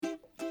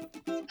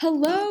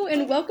Hello,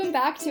 and welcome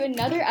back to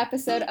another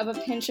episode of A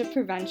Pinch of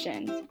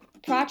Prevention.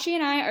 Prachi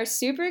and I are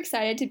super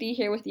excited to be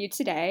here with you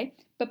today,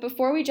 but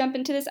before we jump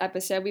into this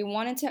episode, we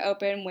wanted to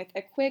open with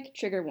a quick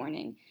trigger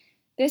warning.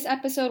 This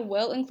episode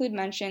will include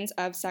mentions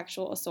of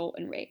sexual assault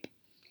and rape.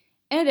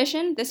 In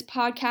addition, this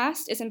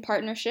podcast is in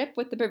partnership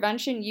with the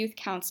Prevention Youth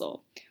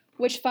Council,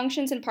 which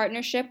functions in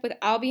partnership with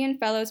Albion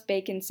Fellows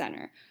Bacon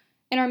Center.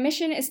 And our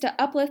mission is to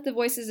uplift the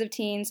voices of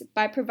teens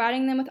by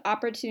providing them with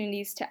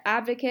opportunities to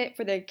advocate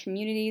for their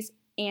communities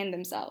and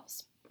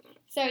themselves.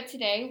 So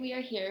today we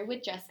are here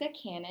with Jessica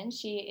Cannon.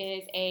 She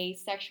is a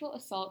sexual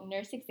assault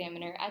nurse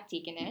examiner at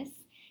Deaconess.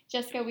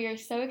 Jessica, we are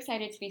so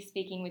excited to be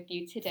speaking with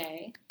you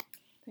today.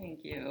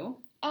 Thank you.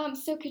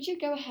 So could you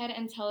go ahead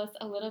and tell us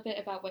a little bit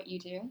about what you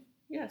do?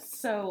 Yes,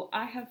 so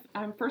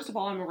first of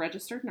all, I'm a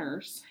registered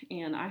nurse,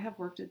 and I have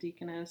worked at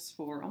Deaconess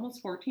for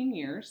almost 14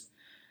 years.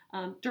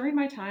 During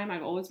my time,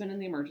 I've always been in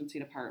the emergency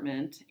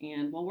department,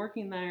 and while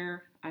working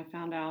there, I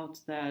found out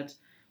that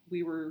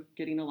we were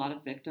getting a lot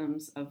of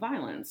victims of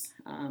violence,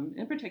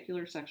 in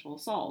particular sexual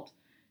assault.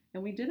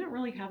 And we didn't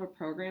really have a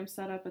program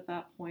set up at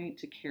that point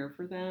to care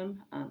for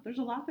them. There's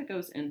a lot that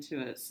goes into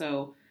it.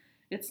 So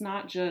it's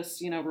not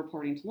just,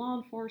 reporting to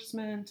law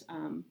enforcement.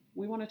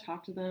 We want to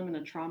talk to them in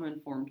a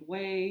trauma-informed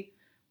way.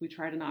 We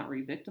try to not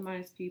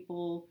re-victimize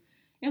people.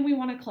 And we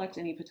want to collect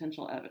any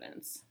potential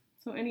evidence.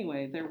 So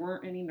anyway, there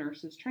weren't any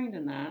nurses trained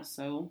in that.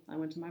 So I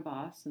went to my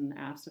boss and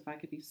asked if I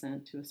could be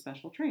sent to a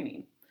special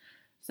training.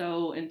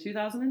 So in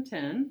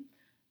 2010,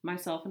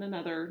 myself and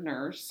another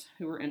nurse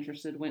who were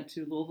interested went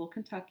to Louisville,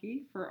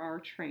 Kentucky for our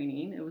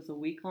training. It was a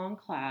week-long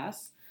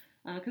class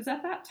because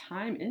at that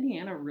time,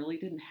 Indiana really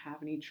didn't have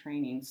any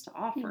trainings to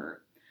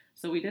offer.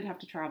 So we did have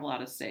to travel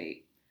out of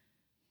state.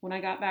 When I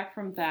got back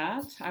from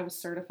that, I was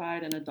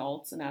certified in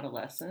adults and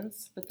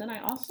adolescents, but then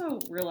I also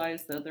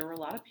realized that there were a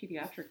lot of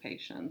pediatric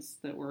patients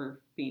that were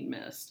being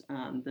missed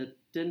that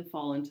didn't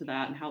fall into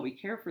that and how we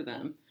care for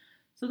them.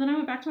 So then I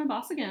went back to my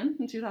boss again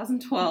in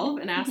 2012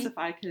 and asked if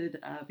I could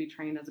be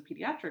trained as a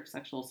pediatric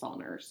sexual assault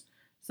nurse.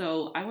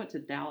 So I went to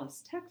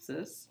Dallas,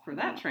 Texas for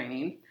that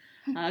training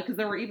because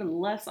there were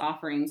even less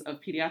offerings of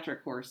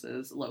pediatric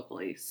courses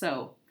locally.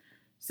 So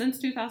since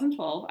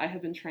 2012, I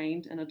have been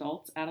trained in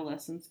adults,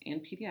 adolescents, and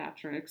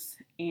pediatrics,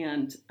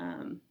 and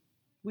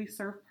we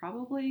serve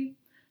probably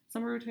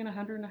somewhere between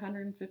 100 and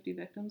 150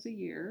 victims a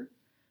year.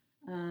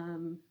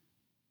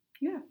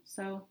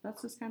 So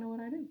that's just kind of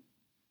what I do.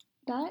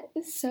 That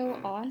is so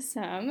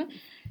awesome.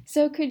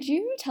 So could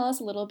you tell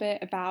us a little bit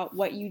about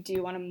what you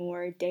do on a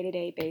more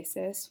day-to-day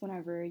basis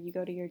whenever you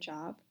go to your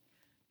job?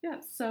 Yeah,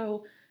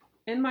 so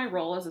in my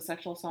role as a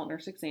sexual assault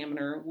nurse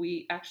examiner,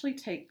 we actually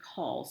take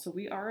calls. So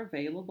we are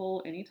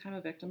available anytime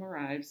a victim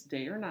arrives,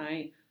 day or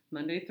night,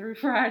 Monday through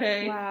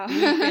Friday,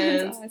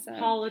 weekends, awesome.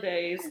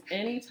 Holidays,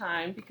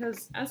 anytime,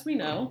 because as we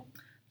know,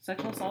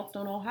 sexual assaults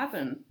don't all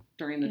happen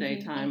during the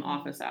daytime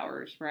office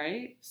hours,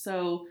 right?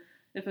 So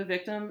if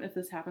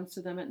this happens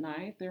to them at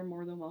night, they're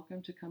more than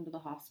welcome to come to the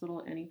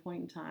hospital at any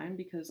point in time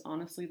because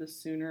honestly, the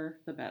sooner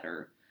the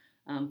better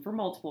for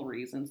multiple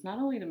reasons. Not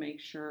only to make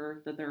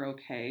sure that they're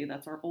okay,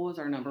 that's always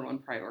our number one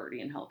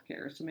priority in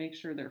healthcare, is to make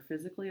sure they're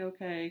physically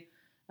okay,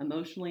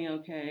 emotionally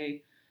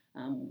okay.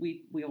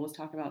 We always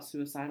talk about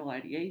suicidal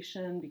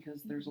ideation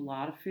because there's a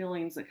lot of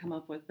feelings that come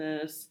up with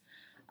this.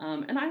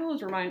 And I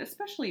always remind,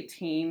 especially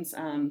teens,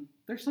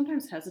 they're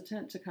sometimes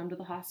hesitant to come to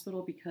the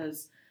hospital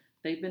because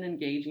they've been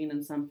engaging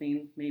in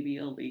something maybe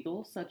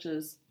illegal, such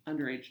as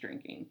underage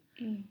drinking,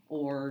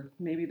 or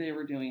maybe they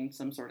were doing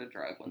some sort of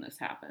drug when this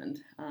happened.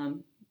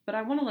 But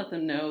I want to let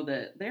them know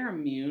that they're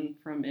immune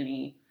from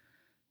any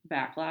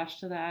backlash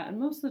to that. And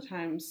most of the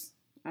times,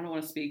 I don't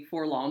want to speak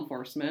for law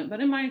enforcement, but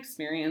in my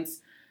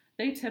experience,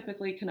 they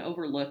typically can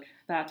overlook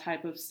that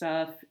type of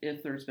stuff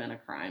if there's been a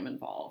crime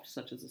involved,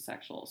 such as a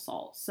sexual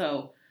assault.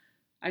 So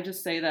I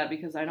just say that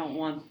because I don't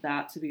want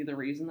that to be the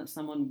reason that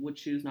someone would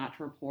choose not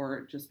to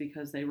report just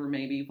because they were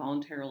maybe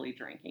voluntarily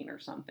drinking or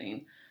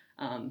something.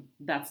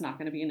 That's not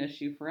going to be an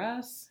issue for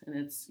us, and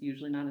it's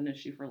usually not an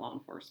issue for law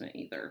enforcement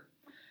either.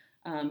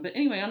 But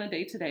anyway, on a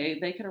day-to-day,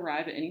 they could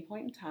arrive at any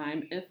point in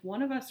time. If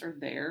one of us are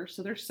there,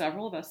 so there's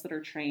several of us that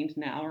are trained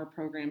now. Our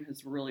program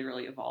has really,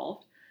 really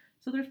evolved.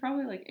 So there's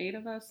probably like 8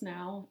 of us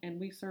now, and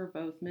we serve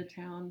both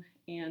Midtown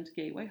and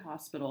Gateway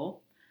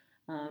Hospital.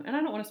 And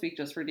I don't want to speak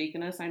just for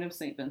Deaconess. I know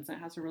St. Vincent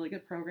has a really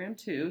good program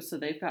too. So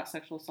they've got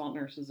sexual assault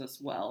nurses as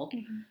well.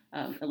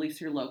 At least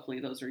here locally,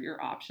 those are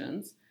your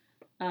options.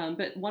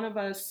 But one of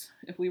us,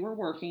 if we were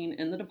working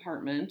in the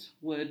department,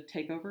 would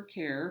take over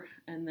care.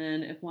 And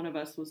then if one of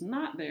us was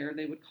not there,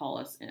 they would call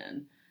us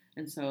in.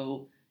 And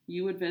so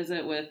you would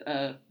visit with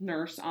a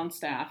nurse on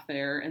staff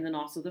there and then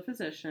also the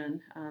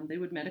physician. They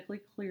would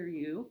medically clear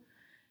you.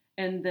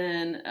 And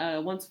then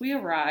once we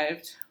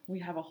arrived, we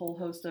have a whole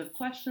host of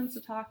questions to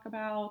talk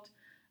about.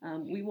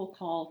 We will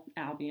call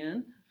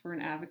Albion for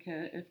an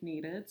advocate if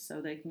needed, so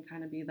they can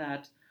kind of be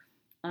that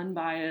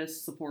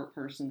unbiased support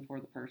person for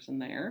the person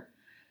there.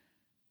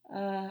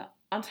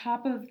 On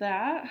top of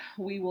that,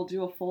 we will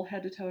do a full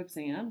head-to-toe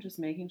exam, just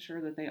making sure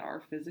that they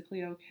are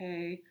physically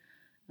okay.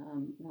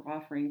 We're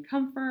offering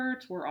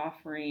comfort. We're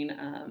offering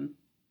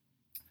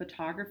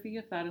photography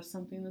if that is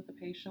something that the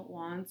patient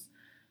wants.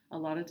 A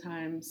lot of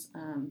times,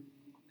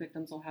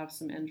 victims will have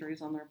some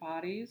injuries on their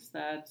bodies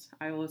that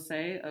I will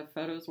say a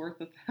photo's worth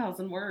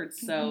 1,000 words.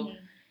 So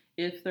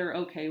if they're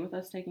okay with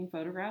us taking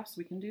photographs,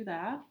 we can do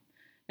that.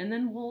 And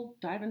then we'll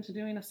dive into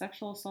doing a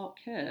sexual assault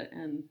kit,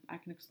 and I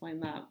can explain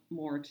that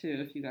more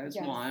too if you guys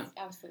want.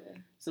 Yes,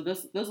 absolutely. So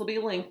this will be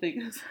lengthy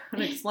because I'm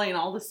going to explain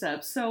all the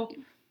steps. So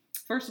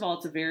first of all,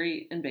 it's a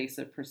very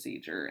invasive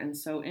procedure, and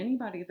so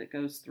anybody that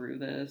goes through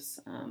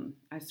this,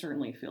 I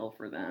certainly feel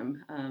for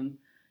them.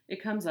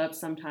 It comes up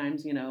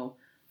sometimes,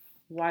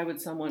 why would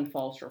someone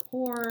false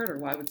report, or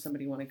why would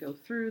somebody want to go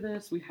through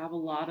this? We have a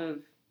lot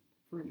of,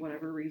 for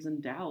whatever reason,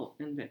 doubt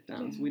in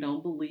victims. We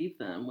don't believe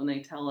them when they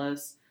tell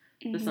us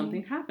that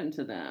something happened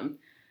to them.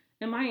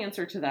 And my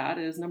answer to that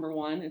is, number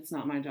one, it's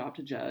not my job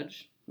to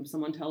judge. If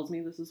someone tells me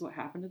this is what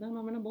happened to them,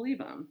 I'm going to believe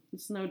them.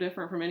 It's no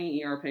different from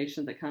any ER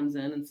patient that comes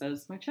in and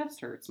says, my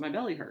chest hurts, my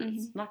belly hurts.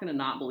 I'm not going to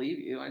not believe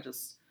you.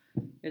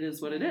 It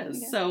is what it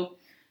is. Yeah. So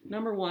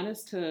number one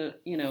is to,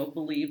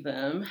 believe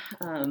them.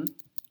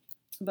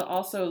 But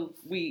also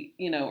we,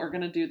 are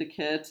going to do the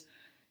kit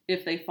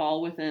if they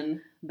fall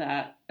within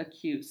that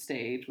acute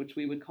stage, which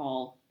we would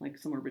call like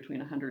somewhere between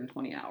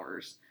 120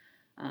 hours.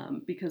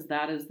 Because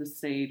that is the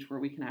stage where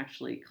we can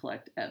actually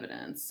collect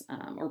evidence,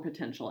 or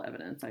potential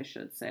evidence, I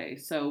should say.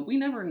 So we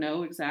never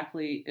know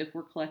exactly if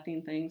we're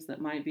collecting things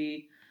that might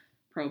be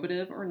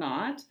probative or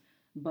not,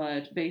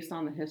 but based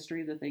on the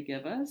history that they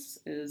give us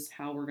is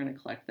how we're going to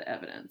collect the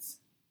evidence.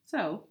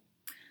 So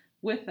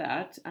with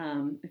that,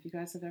 if you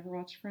guys have ever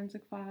watched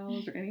Forensic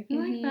Files or anything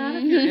like that,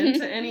 if you're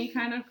into any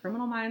kind of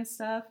criminal mind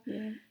stuff,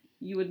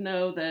 you would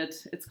know that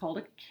it's called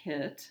a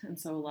kit, and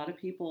so a lot of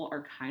people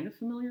are kind of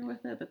familiar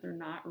with it, but they're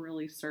not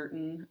really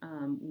certain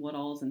what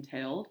all is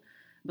entailed.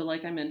 But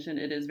like I mentioned,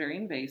 it is very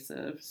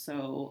invasive,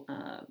 so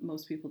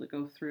most people that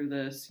go through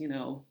this,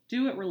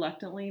 do it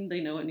reluctantly. They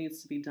know it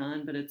needs to be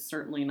done, but it's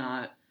certainly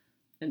not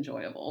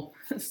enjoyable.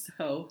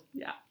 So,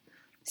 yeah.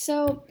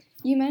 So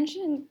you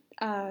mentioned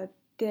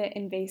the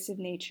invasive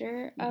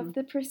nature of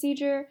the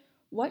procedure.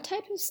 What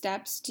type of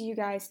steps do you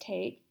guys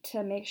take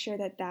to make sure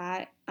that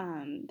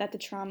the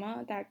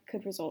trauma that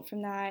could result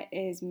from that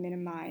is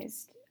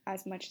minimized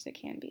as much as it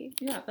can be?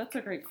 Yeah, that's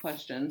a great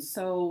question.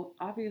 So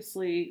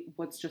obviously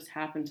what's just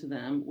happened to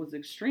them was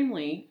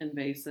extremely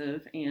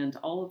invasive and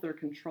all of their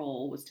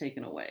control was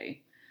taken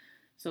away.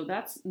 So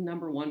that's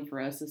number one for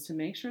us, is to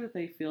make sure that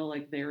they feel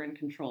like they're in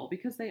control,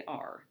 because they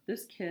are.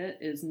 This kit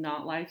is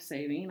not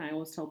life-saving. I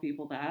always tell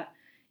people that.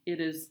 It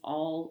is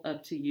all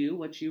up to you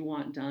what you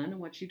want done and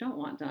what you don't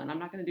want done. I'm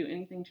not going to do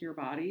anything to your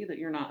body that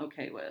you're not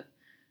okay with.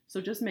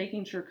 So just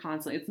making sure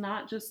constantly, it's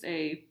not just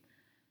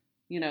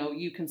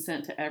you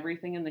consent to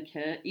everything in the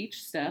kit.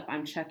 Each step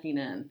I'm checking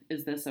in.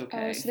 Is this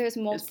okay? Oh, so there's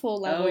multiple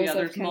levels of consent.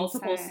 There's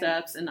multiple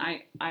steps. And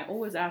I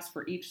always ask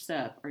for each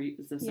step.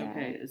 Is this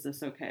okay? Is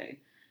this okay?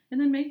 And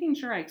then making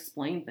sure I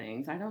explain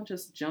things. I don't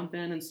just jump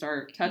in and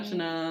start touching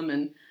them.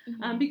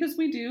 And because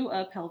we do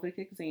a pelvic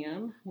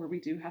exam where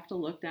we do have to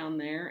look down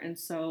there. And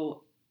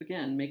so,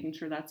 again, making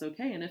sure that's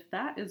okay. And if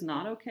that is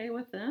not okay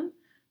with them,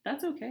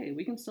 that's okay.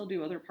 We can still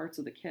do other parts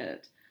of the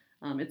kit.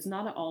 It's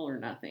not an all or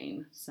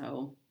nothing.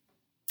 So,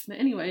 but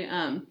anyway,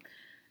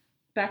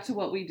 back to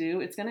what we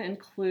do. It's going to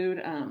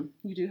include,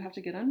 you do have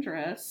to get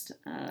undressed.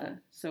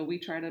 So we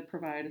try to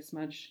provide as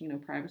much,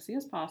 privacy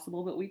as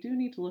possible, but we do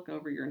need to look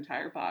over your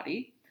entire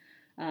body.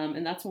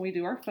 And that's when we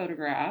do our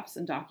photographs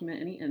and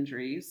document any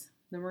injuries.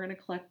 Then we're going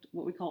to collect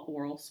what we call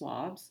oral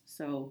swabs.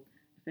 So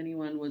if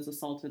anyone was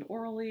assaulted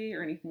orally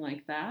or anything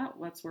like that,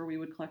 that's where we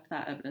would collect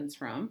that evidence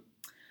from.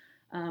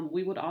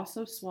 We would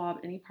also swab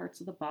any parts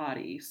of the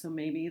body. So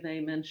maybe they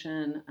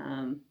mention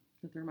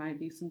that there might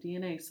be some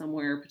DNA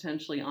somewhere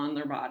potentially on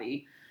their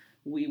body.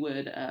 We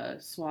would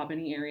swab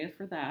any area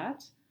for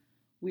that.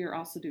 We are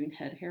also doing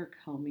head hair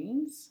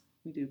combings.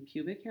 We do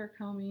pubic hair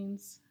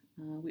combings.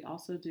 We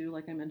also do,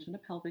 like I mentioned, a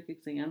pelvic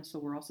exam, so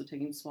we're also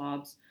taking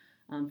swabs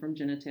from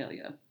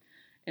genitalia.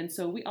 And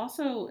so we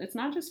also, it's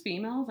not just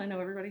females. I know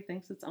everybody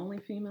thinks it's only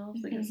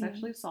females that get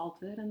sexually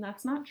assaulted, and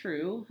that's not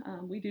true.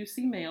 We do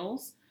see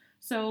males.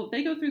 So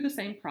they go through the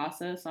same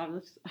process,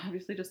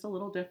 obviously just a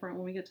little different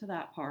when we get to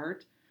that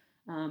part.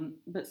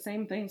 But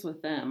same things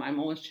with them. I'm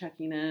always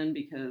checking in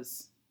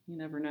because you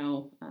never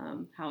know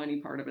how any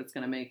part of it's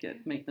going to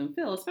make them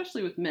feel,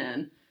 especially with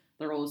men.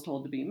 They're always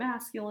told to be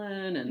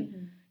masculine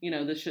and,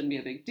 this shouldn't be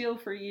a big deal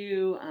for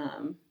you.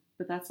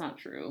 But that's not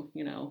true.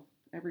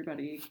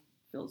 Everybody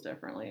feels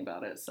differently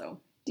about it. So,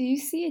 do you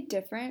see a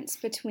difference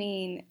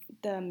between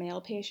the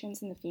male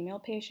patients and the female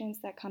patients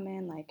that come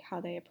in, like how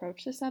they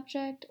approach the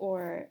subject,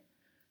 or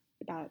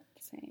about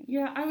the same?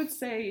 Yeah, I would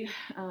say,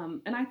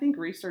 and I think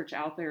research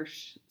out there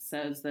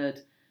says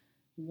that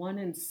 1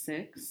 in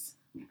 6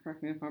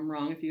 correct me if I'm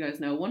wrong, if you guys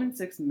know, 1 in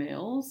 6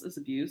 males is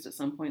abused at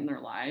some point in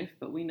their life,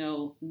 but we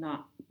know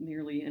not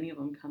nearly any of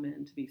them come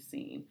in to be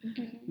seen.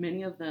 Mm-hmm.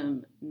 Many of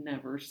them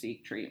never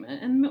seek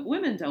treatment, and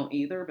women don't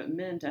either, but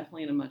men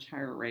definitely at a much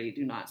higher rate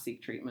do not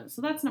seek treatment.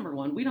 So that's number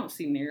one. We don't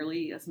see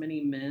nearly as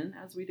many men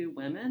as we do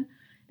women,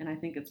 and I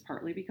think it's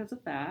partly because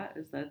of that,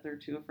 is that they're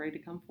too afraid to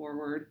come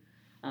forward.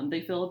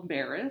 They feel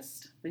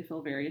embarrassed. They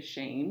feel very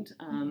ashamed.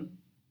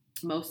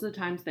 Most of the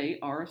times they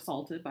are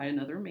assaulted by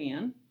another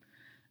man.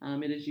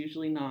 It is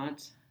usually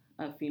not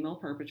a female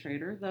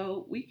perpetrator,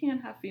 though we can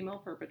have female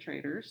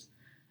perpetrators,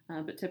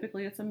 but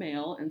typically it's a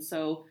male. And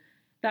so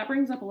that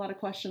brings up a lot of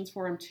questions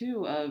for him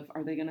too of,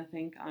 are they going to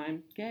think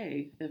I'm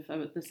gay if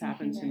this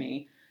happened to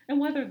me? And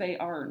whether they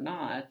are or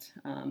not,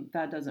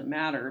 that doesn't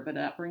matter, but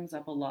that brings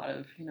up a lot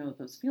of,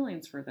 those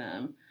feelings for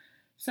them.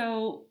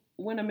 So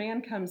when a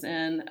man comes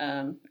in,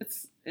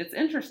 it's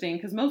interesting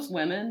because most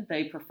women,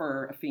 they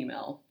prefer a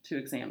female to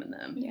examine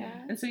them. Yeah.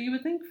 And so you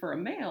would think for a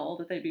male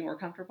that they'd be more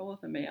comfortable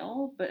with a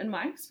male, but in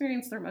my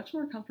experience, they're much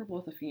more comfortable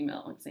with a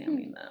female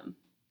examining them.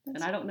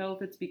 And I don't know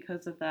if it's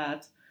because of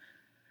that,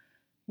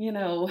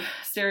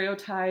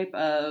 stereotype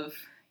of,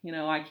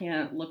 I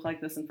can't look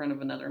like this in front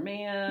of another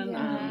man.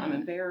 I'm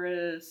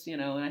embarrassed,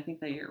 and I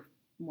think they are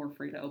more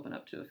free to open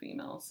up to a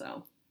female.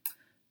 So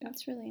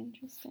that's really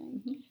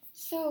interesting. Mm-hmm.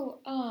 So,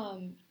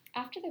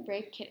 after the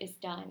rape kit is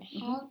done,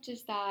 how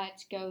does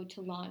that go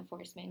to law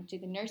enforcement? Do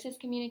the nurses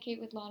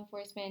communicate with law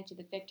enforcement? Do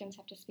the victims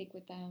have to speak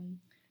with them?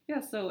 Yeah,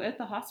 so at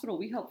the hospital,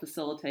 we help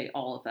facilitate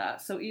all of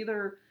that. So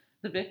either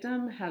the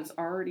victim has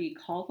already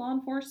called law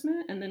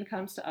enforcement and then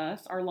comes to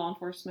us. Our law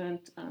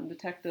enforcement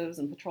detectives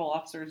and patrol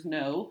officers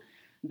know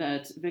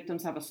that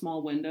victims have a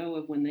small window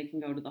of when they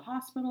can go to the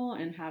hospital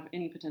and have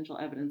any potential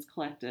evidence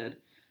collected.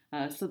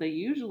 So they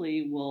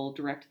usually will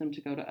direct them to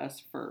go to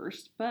us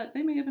first, but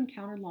they may have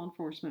encountered law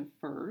enforcement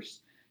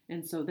first,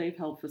 and so they've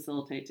helped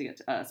facilitate to get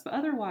to us. But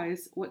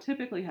otherwise, what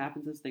typically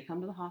happens is they come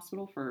to the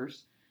hospital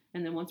first,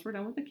 and then once we're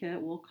done with the kit,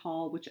 we'll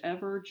call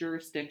whichever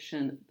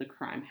jurisdiction the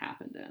crime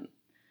happened in.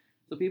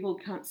 So people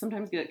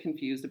sometimes get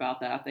confused about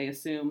that. They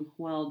assume,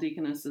 well,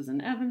 Deaconess is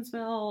in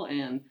Evansville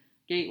and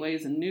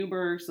Gateway's in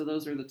Newburgh, so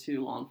those are the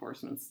two law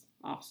enforcement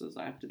offices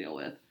I have to deal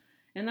with.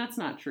 And that's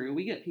not true.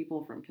 We get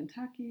people from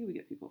Kentucky, we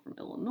get people from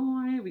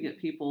Illinois, we get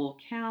people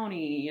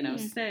county,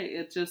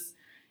 state.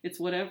 It's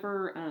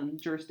whatever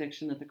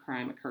jurisdiction that the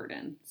crime occurred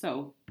in.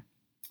 So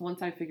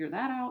once I figure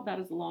that out, that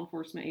is the law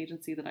enforcement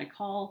agency that I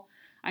call.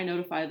 I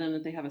notify them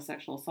that they have a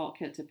sexual assault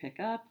kit to pick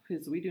up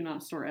because we do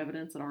not store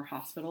evidence at our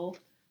hospital.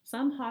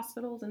 Some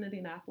hospitals in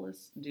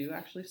Indianapolis do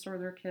actually store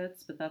their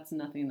kits, but that's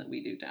nothing that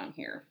we do down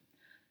here.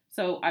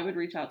 So I would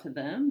reach out to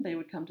them. They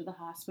would come to the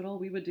hospital.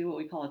 We would do what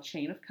we call a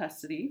chain of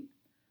custody.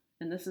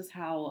 And this is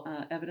how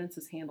evidence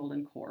is handled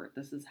in court.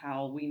 This is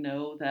how we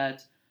know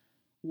that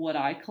what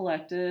I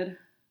collected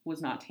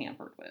was not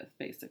tampered with,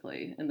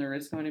 basically. And there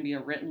is going to be a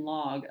written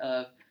log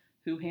of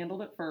who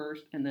handled it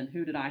first and then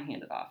who did I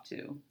hand it off to.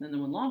 And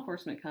then when law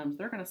enforcement comes,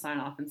 they're going to sign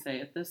off and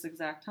say, at this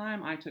exact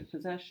time, I took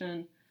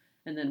possession.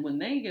 And then when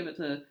they give it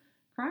to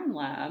crime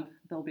lab,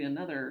 there'll be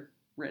another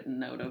written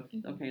note of,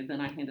 okay,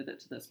 then I handed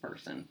it to this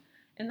person.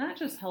 And that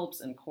just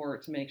helps in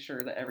court to make sure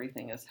that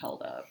everything is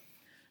held up.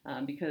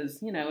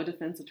 Because, a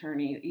defense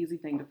attorney, easy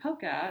thing to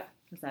poke at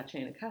is that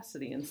chain of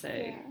custody and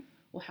say,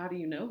 well, how do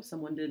you know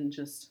someone didn't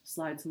just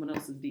slide someone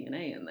else's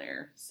DNA in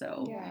there?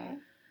 So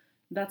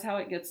that's how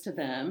it gets to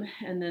them.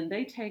 And then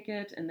they take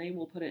it and they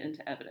will put it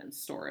into evidence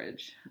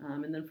storage.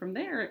 And then from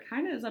there, it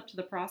kind of is up to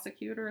the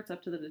prosecutor. It's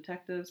up to the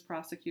detectives,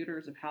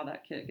 prosecutors of how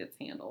that kit gets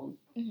handled.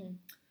 Mm-hmm.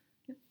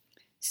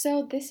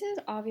 So this is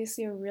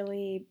obviously a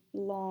really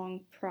long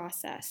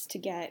process to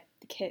get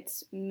the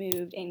kits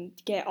moved and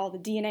get all the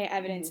DNA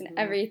evidence and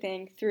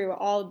everything through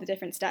all of the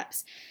different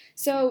steps.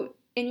 So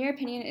in your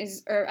opinion,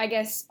 or I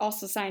guess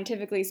also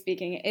scientifically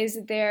speaking, is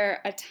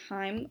there a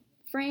time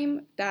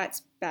frame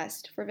that's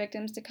best for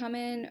victims to come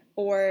in?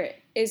 Or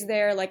is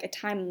there like a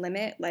time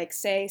limit? Like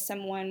say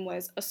someone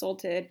was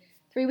assaulted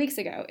 3 weeks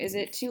ago. Is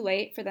it too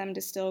late for them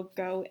to still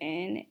go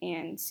in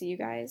and see you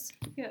guys?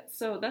 Yeah,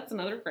 so that's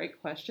another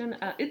great question.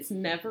 It's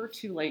never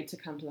too late to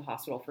come to the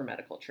hospital for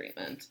medical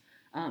treatment.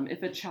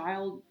 If a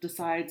child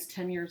decides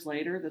 10 years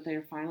later that they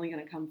are finally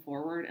going to come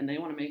forward and they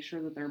want to make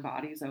sure that their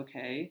body's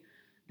okay,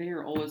 they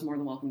are always more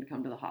than welcome to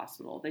come to the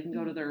hospital. They can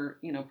go to their,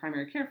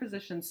 primary care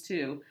physicians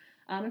too.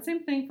 And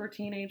same thing for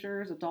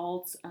teenagers,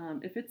 adults.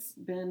 If it's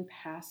been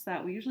past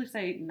that, we usually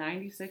say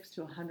 96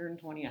 to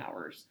 120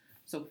 hours.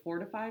 So 4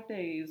 to 5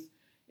 days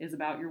is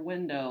about your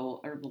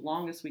window, or the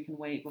longest we can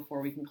wait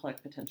before we can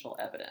collect potential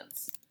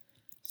evidence.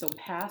 So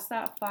past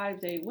that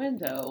 5-day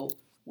window,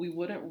 we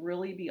wouldn't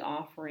really be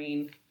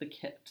offering the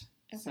kit.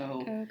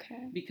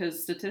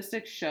 Because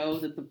statistics show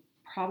that the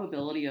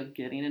probability of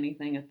getting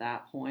anything at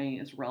that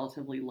point is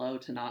relatively low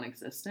to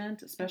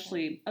non-existent,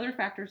 especially other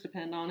factors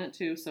depend on it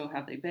too. So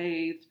have they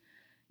bathed?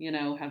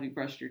 Have you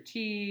brushed your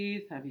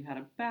teeth? Have you had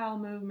a bowel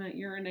movement,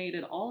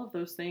 urinated? All of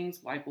those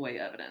things wipe away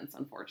evidence,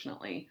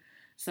 unfortunately.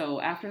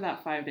 So after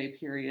that 5-day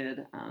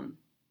period, I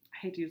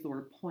hate to use the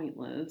word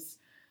pointless,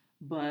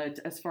 But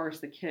as far as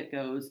the kit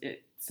goes,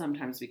 it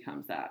sometimes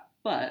becomes that.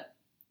 But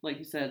like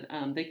you said,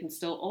 they can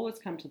still always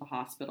come to the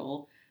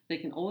hospital. They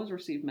can always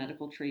receive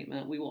medical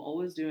treatment. We will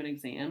always do an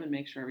exam and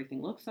make sure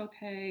everything looks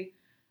okay.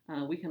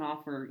 We can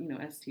offer,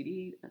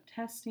 STD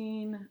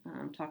testing,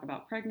 talk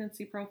about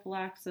pregnancy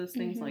prophylaxis,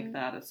 things like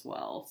that as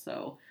well.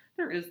 So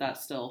there is that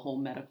still whole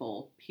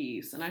medical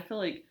piece. And I feel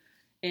like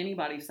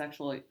anybody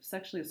sexually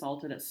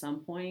assaulted at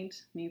some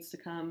point needs to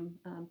come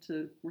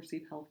to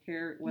receive health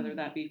care, whether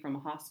that be from a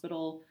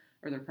hospital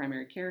or their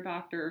primary care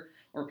doctor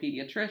or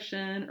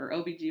pediatrician or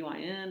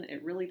OBGYN.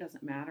 It really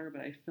doesn't matter,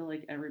 but I feel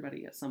like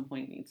everybody at some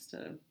point needs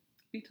to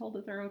be told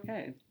that they're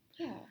okay.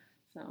 Yeah.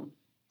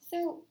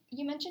 So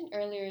you mentioned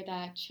earlier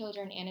that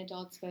children and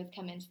adults both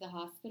come into the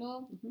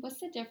hospital. What's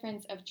the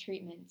difference of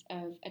treatment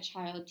of a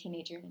child,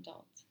 teenager, and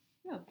adult?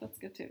 Yeah, that's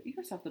good too. You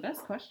guys have the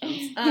best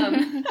questions.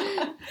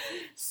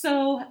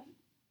 So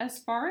as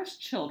far as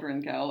children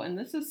go, and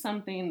this is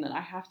something that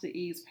I have to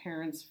ease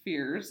parents'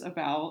 fears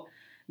about,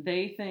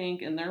 they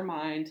think in their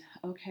mind,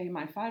 okay,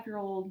 my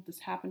 5-year-old, this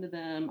happened to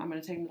them, I'm going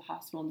to take them to the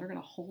hospital, and they're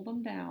going to hold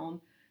them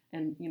down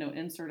and,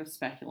 insert a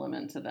speculum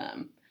into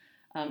them.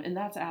 And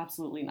that's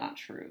absolutely not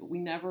true. We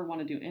never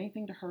want to do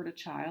anything to hurt a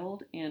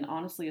child. And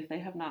honestly, if they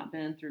have not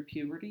been through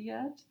puberty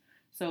yet,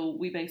 so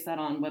we base that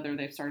on whether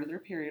they've started their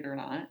period or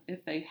not.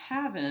 If they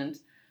haven't,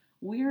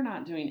 we are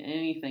not doing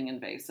anything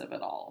invasive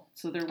at all.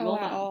 So there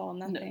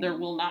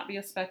will not be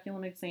a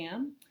speculum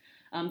exam.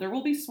 There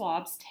will be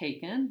swabs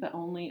taken, but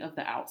only of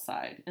the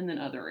outside and then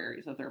other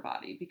areas of their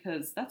body,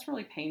 because that's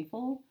really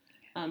painful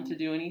to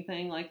do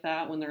anything like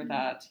that when they're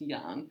that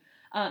young.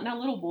 Now,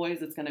 little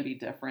boys, it's going to be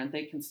different.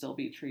 They can still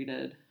be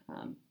treated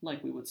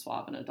like we would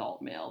swab an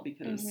adult male,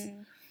 because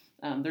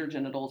their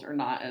genitals are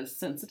not as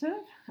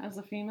sensitive as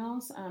the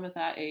females at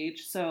that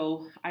age.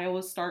 So I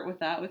always start with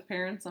that with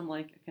parents. I'm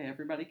like, okay,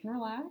 everybody can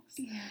relax.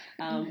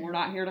 We're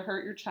not here to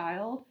hurt your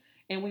child.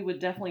 And we would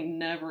definitely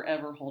never,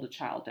 ever hold a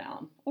child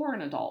down, or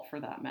an adult for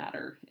that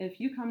matter. If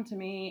you come to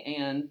me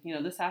and,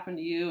 this happened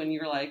to you and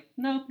you're like,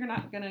 nope, you're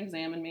not going to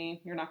examine me,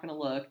 you're not going to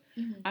look,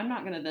 I'm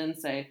not going to then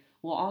say,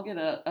 well, I'll get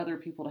other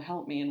people to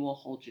help me and we'll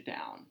hold you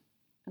down.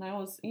 And I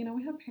always,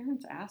 we have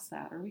parents ask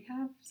that, or we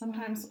have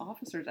sometimes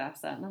officers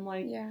ask that. And I'm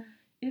like,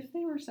 if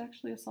they were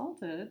sexually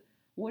assaulted,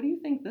 what do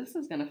you think this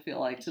is going to feel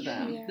like to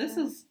them? Yeah. This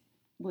is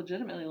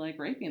legitimately like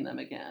raping them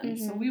again.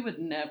 So we would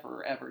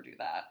never, ever do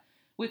that.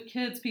 With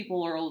kids,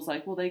 people are always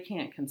like, well, they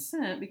can't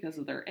consent because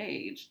of their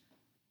age.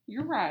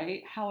 You're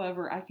right.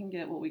 However, I can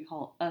get what we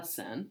call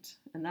assent,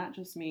 and that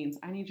just means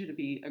I need you to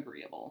be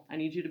agreeable. I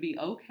need you to be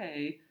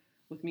okay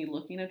with me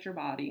looking at your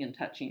body and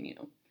touching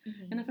you.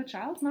 And if a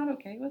child's not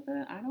okay with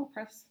it, I'm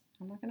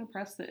not going to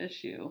press the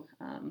issue.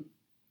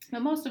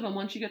 But most of them,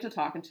 once you get to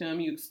talking to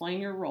them, you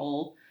explain your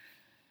role.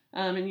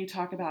 And you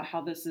talk about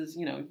how this is,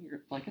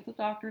 you're like at the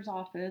doctor's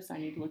office. I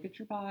need to look at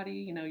your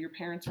body. Your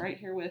parents right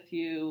here with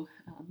you.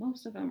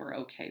 Most of them are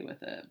okay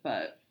with it.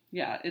 But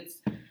yeah,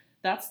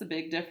 that's the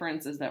big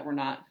difference, is that we're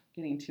not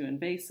getting too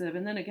invasive.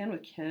 And then again,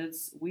 with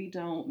kids, we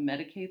don't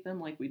medicate them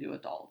like we do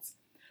adults.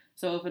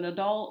 So if an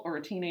adult or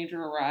a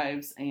teenager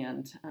arrives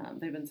and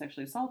they've been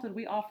sexually assaulted,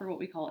 we offer what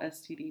we call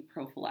STD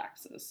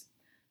prophylaxis.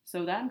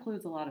 So that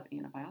includes a lot of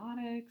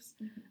antibiotics.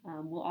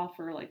 We'll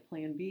offer like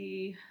Plan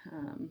B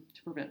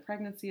to prevent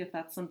pregnancy if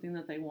that's something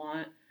that they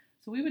want.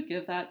 So we would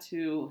give that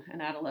to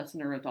an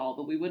adolescent or adult,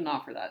 but we wouldn't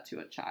offer that to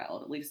a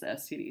child, at least the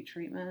STD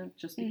treatment,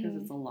 just because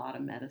it's a lot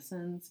of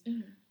medicines.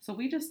 So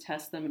we just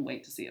test them and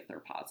wait to see if they're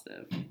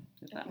positive,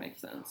 if that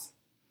makes sense.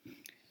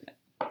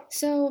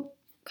 So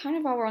kind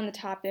of while we're on the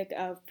topic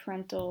of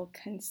parental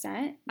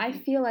consent, I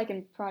feel like,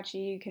 and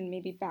Prachi, you can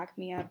maybe back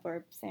me up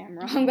or say I'm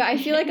wrong, but I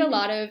feel like a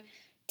lot of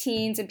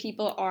teens and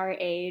people our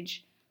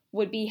age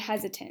would be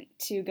hesitant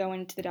to go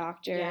into the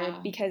doctor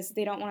because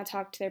they don't want to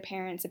talk to their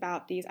parents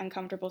about these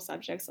uncomfortable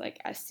subjects like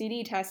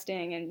STD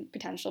testing and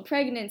potential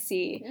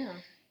pregnancy.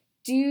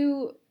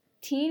 Do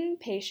teen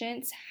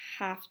patients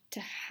have to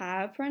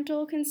have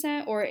parental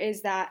consent, or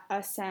is that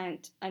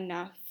assent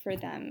enough for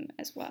them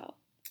as well?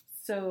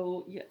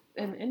 So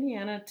in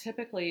Indiana,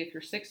 typically if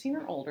you're 16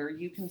 or older,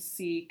 you can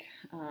seek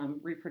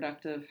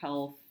reproductive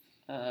health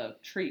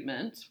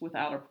treatment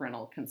without a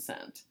parental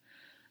consent.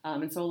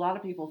 And so a lot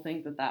of people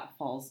think that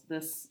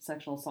this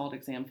sexual assault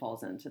exam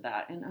falls into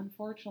that. And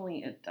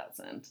unfortunately, it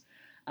doesn't.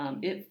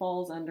 It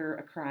falls under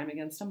a crime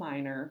against a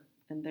minor.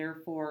 And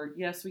therefore,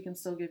 yes, we can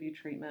still give you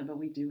treatment, but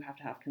we do have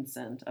to have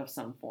consent of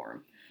some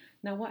form.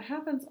 Now, what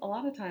happens a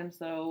lot of times,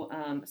 though,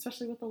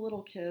 especially with the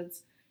little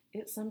kids,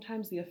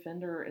 sometimes the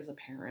offender is a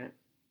parent.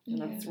 And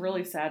that's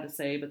really sad to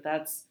say, but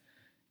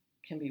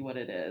can be what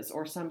it is.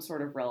 Or some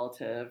sort of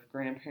relative,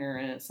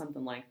 grandparent,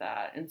 something like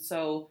that. And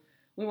so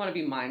we want to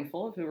be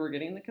mindful of who we're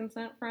getting the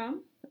consent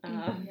from.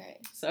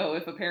 So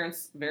if a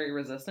parent's very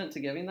resistant to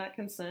giving that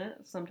consent,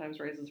 it sometimes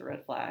raises a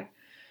red flag.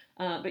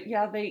 But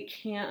yeah, they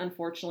can't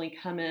unfortunately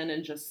come in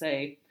and just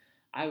say,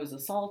 I was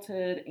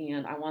assaulted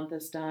and I want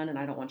this done and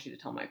I don't want you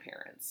to tell my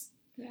parents.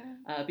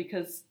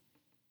 Because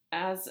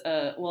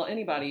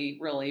anybody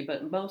really,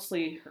 but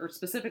mostly or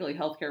specifically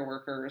healthcare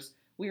workers,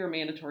 we are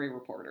mandatory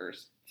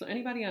reporters. So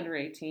anybody under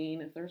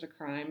 18, if there's a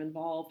crime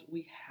involved,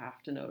 we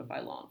have to notify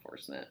law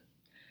enforcement.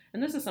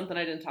 And this is something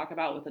I didn't talk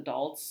about with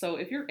adults. So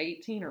if you're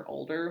 18 or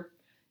older,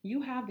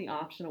 you have the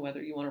option of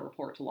whether you want to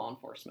report to law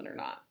enforcement or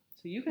not.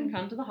 So you can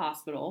come to the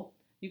hospital,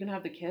 you can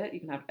have the kit,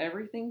 you can have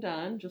everything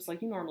done just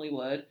like you normally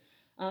would.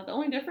 The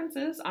only difference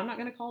is I'm not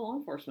going to call law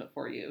enforcement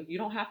for you. You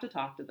don't have to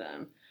talk to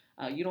them.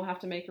 You don't have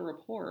to make a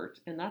report,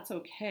 and that's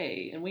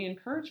okay. And we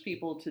encourage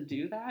people to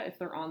do that if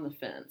they're on the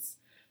fence.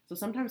 So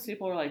sometimes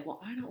people are like,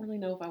 well, I don't really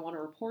know if I want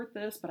to report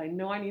this, but I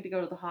know I need to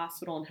go to the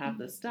hospital and have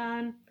this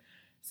done.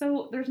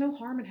 So there's no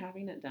harm in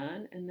having it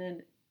done. And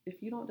then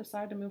if you don't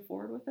decide to move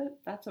forward with it,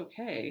 that's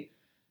okay.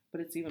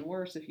 But it's even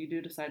worse if you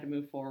do decide to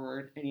move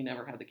forward and you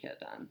never have the kit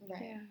done.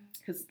 Right.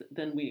 Because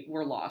then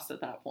we're lost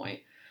at that point.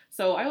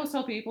 So I always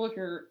tell people, if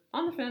you're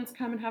on the fence,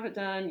 come and have it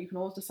done. You can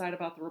always decide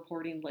about the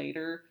reporting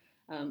later.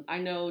 I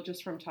know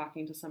just from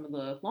talking to some of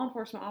the law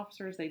enforcement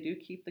officers, they do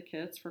keep the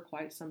kits for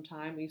quite some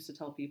time. We used to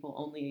tell people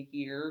only a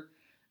year.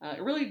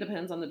 It really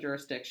depends on the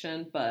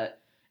jurisdiction, but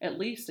at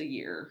least a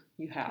year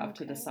you have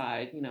to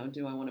decide,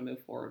 do I want to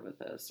move forward with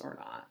this or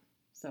not?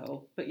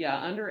 So, but yeah,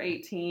 under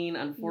 18,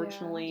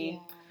 unfortunately,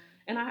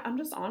 and I'm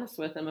just honest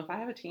with them. If I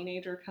have a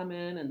teenager come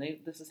in and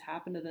this has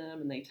happened to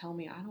them and they tell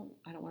me, I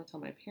don't want to tell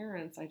my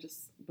parents,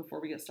 before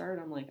we get started,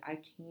 I'm like, I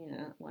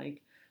can't,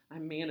 like,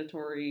 I'm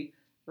mandatory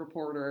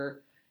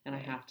reporter. And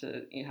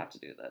you have to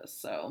do this.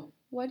 So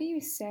what do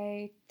you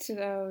say to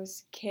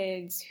those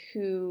kids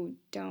who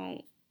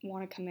don't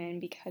want to come in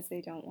because they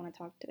don't want to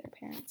talk to their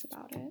parents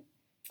about it?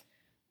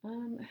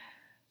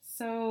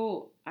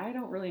 So I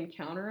don't really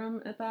encounter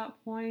them at that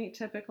point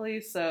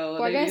typically. So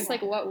well, I guess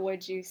what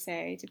would you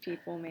say to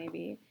people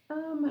maybe?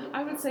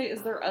 I would say,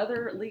 is there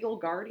other legal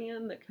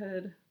guardian that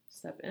could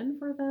step in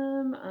for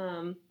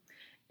them?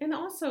 And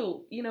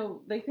also,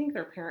 they think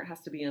their parent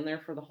has to be in there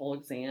for the whole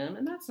exam,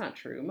 and that's not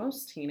true.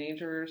 Most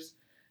teenagers,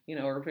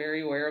 are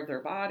very aware of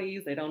their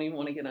bodies. They don't even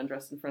want to get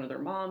undressed in front of their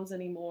moms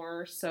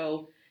anymore.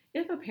 So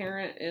if a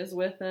parent is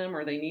with them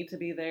or they need to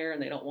be there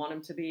and they don't want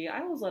them to be,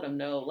 I always let them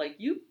know, like,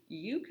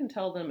 you can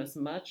tell them as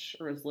much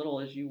or as little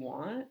as you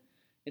want.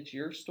 It's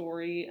your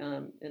story,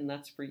 and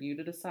that's for you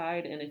to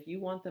decide. And if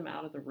you want them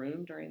out of the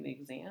room during the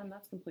exam,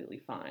 that's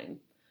completely fine.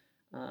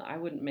 I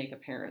wouldn't make a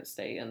parent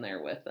stay in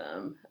there with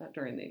them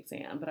during the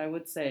exam, but I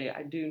would say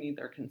I do need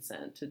their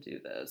consent to do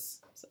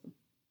this.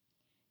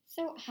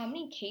 So how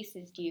many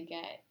cases do you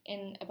get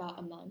in about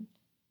a month?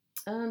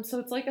 So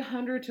it's like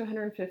 100 to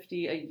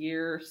 150 a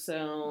year.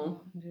 So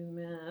do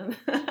math.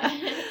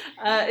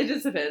 It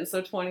just depends.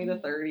 So 20 to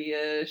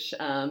 30-ish,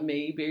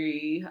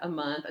 maybe a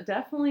month.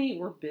 Definitely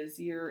we're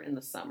busier in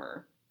the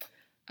summer.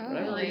 For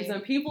whatever reason,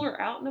 people are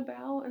out and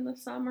about in the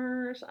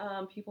summers.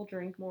 People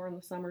drink more in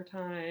the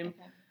summertime.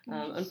 Okay.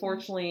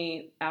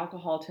 Unfortunately,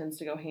 alcohol tends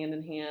to go hand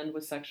in hand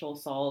with sexual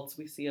assaults.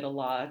 We see it a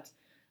lot.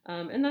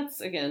 And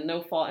that's, again,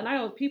 no fault.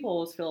 And people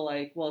always feel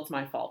like, well, it's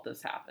my fault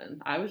this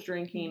happened. I was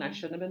drinking, I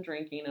shouldn't have been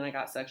drinking, and I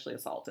got sexually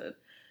assaulted.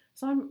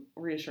 So I'm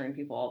reassuring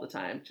people all the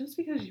time, just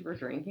because you were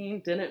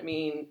drinking didn't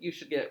mean you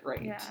should get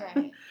raped.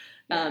 Yeah.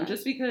 Right.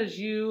 Just because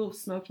you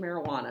smoked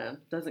marijuana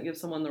doesn't give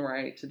someone the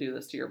right to do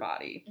this to your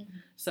body. Mm-hmm.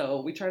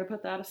 So we try to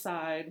put that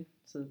aside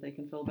so that they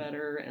can feel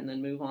better and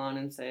then move on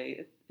and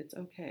say, it's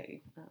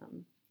okay.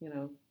 It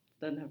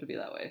doesn't have to be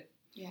that way.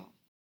 Yeah.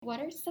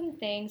 What are some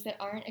things that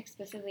aren't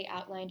explicitly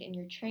outlined in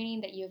your training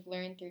that you have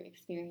learned through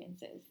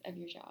experiences of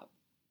your job?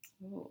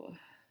 Oh,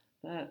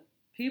 that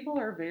people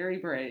are very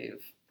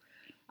brave.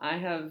 I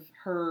have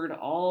heard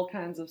all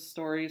kinds of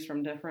stories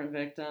from different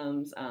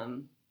victims.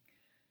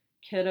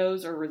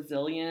 Kiddos are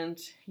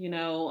resilient,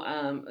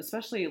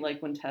 especially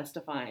like when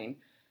testifying.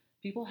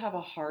 People have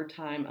a hard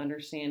time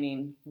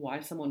understanding why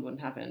someone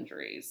wouldn't have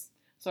injuries.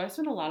 So I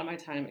spend a lot of my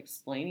time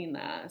explaining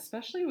that,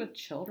 especially with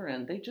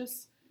children.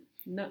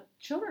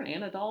 Children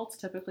and adults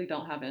typically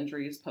don't have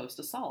injuries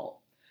post-assault.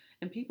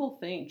 And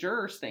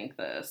jurors think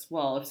this,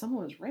 well, if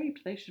someone was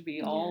raped, they should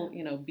be all,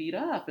 beat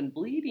up and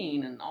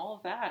bleeding and all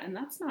of that. And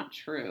that's not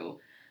true.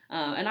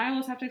 And I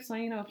always have to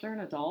explain, if they're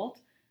an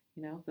adult,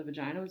 the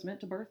vagina was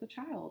meant to birth a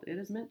child. It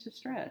is meant to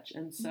stretch.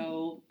 And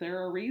so there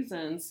are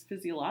reasons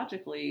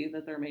physiologically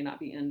that there may not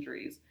be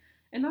injuries.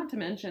 And not to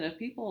mention, if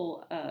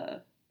people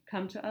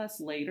come to us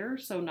later,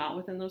 so not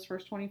within those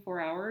first 24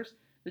 hours,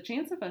 the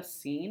chance of us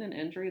seeing an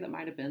injury that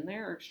might have been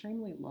there are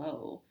extremely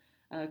low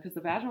because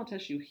the vaginal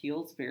tissue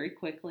heals very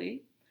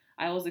quickly.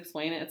 I always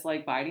explain it. It's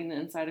like biting the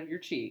inside of your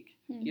cheek.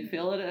 Mm-hmm. You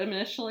feel it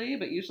initially,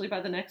 but usually by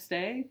the next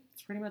day,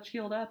 it's pretty much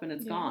healed up and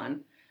it's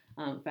gone.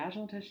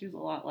 Vaginal tissue is a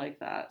lot like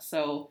that.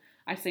 So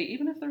I say,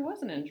 even if there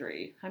was an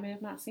injury, I may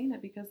have not seen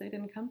it because they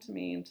didn't come to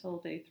me until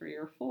day 3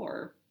 or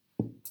 4.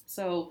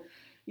 So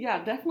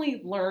yeah,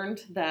 definitely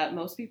learned that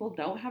most people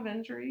don't have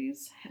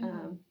injuries,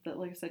 that,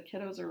 like I said,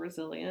 kiddos are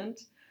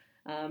resilient,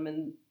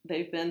 and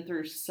they've been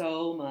through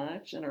so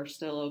much and are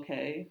still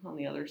okay on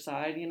the other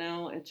side.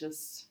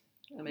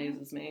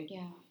 amazes me.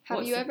 Yeah.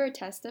 Have you ever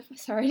testified?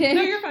 Sorry,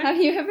 No, you're fine. Have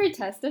you ever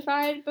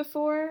testified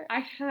before? I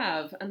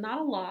have,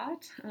 not a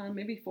lot,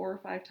 maybe 4 or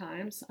 5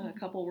 times. A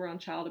couple were on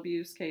child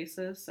abuse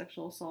cases,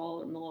 sexual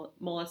assault, and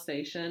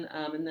molestation,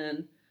 and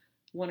then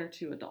 1 or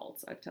 2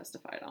 adults I've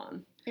testified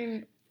on.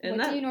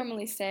 What do you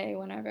normally say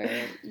whenever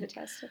you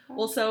testify?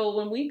 Well, so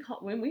when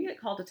we get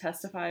called to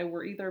testify,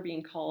 we're either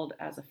being called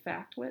as a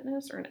fact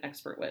witness or an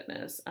expert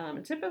witness.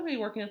 And typically,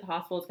 working at the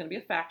hospital, it's going to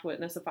be a fact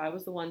witness if I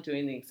was the one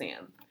doing the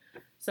exam.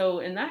 So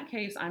in that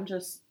case, I'm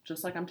just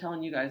like I'm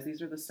telling you guys,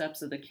 these are the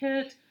steps of the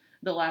kit.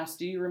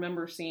 Do you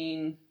remember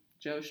seeing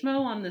Joe Schmo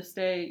on this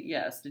day?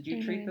 Yes. Did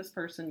you treat this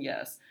person?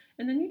 Yes.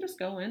 And then you just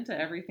go into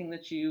everything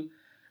that you,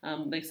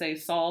 they say,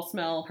 saw,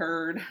 smell,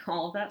 heard,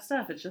 all of that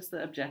stuff. It's just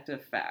the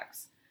objective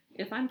facts.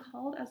 If I'm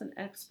called as an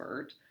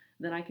expert,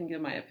 then I can give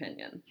my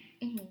opinion.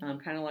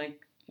 Kind of like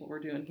what we're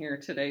doing here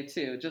today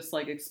too. Just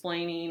like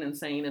explaining and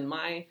saying, in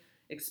my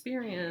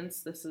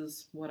experience, this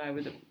is what I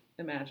would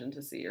imagine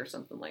to see or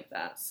something like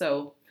that.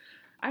 So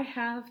I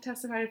have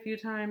testified a few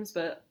times,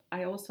 but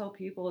I always tell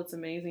people it's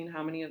amazing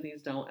how many of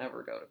these don't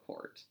ever go to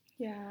court.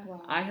 Yeah.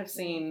 Wow. I have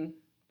seen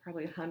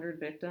probably 100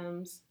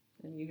 victims,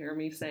 and you hear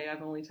me say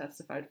I've only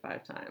testified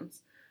 5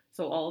 times.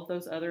 So all of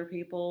those other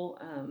people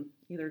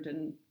either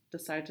didn't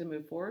decide to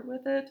move forward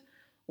with it,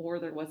 or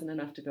there wasn't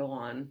enough to go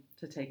on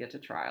to take it to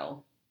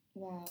trial.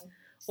 Wow.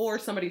 Or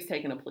somebody's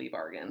taken a plea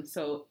bargain.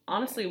 So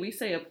honestly, we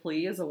say a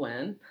plea is a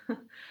win,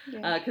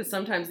 because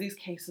sometimes these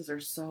cases are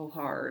so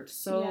hard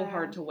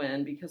to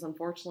win, because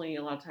unfortunately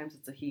a lot of times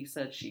it's a he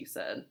said, she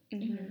said.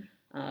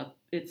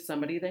 It's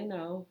somebody they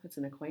know, it's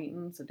an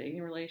acquaintance, a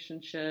dating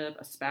relationship,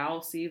 a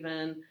spouse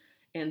even.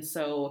 And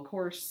so of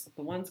course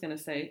the one's going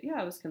to say,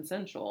 yeah, it was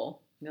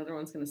consensual. The other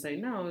one's going to say,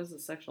 no, it was a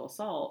sexual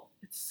assault.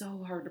 It's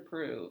so hard to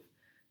prove,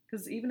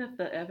 because even if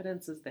the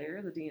evidence is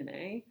there, the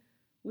DNA,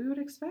 we would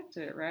expect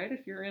it, right?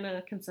 If you're in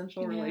a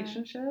consensual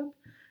relationship.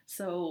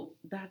 So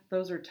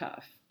those are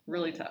tough,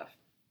 really tough.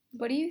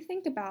 What do you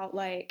think about,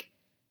 like,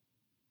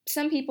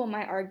 some people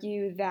might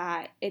argue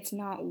that it's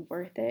not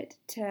worth it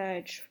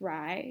to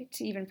try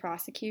to even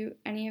prosecute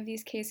any of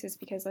these cases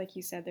because, like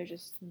you said, they're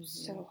just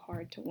so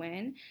hard to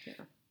win. Yeah.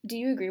 Do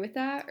you agree with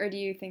that, or do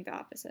you think the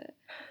opposite?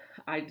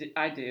 I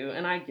do,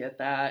 and I get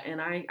that,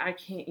 and I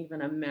can't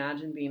even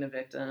imagine being a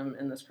victim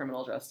in this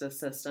criminal justice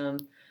system.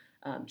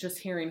 Just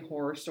hearing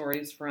horror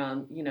stories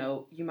from,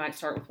 you might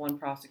start with one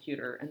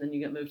prosecutor, and then you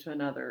get moved to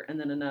another, and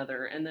then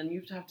another, and then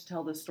you have to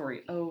tell this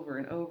story over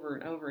and over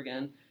and over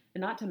again.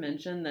 And not to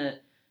mention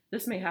that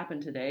this may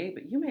happen today,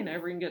 but you may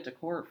never even get to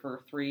court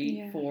for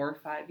 3, 4,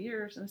 5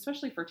 years, and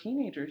especially for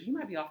teenagers, you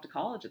might be off to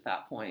college at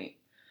that point.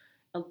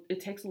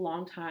 It takes a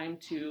long time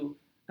to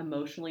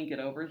emotionally get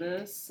over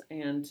this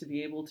and to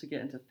be able to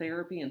get into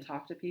therapy and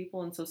talk to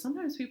people. And so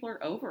sometimes people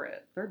are over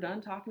it. They're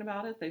done talking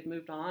about it. They've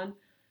moved on.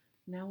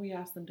 Now we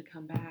ask them to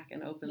come back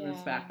and open this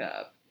back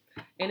up.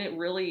 And it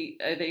really,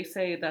 they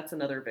say that's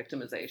another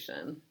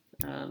victimization,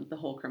 the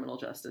whole criminal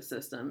justice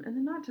system. And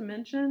then not to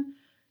mention,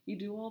 you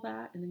do all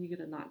that and then you get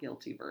a not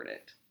guilty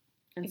verdict.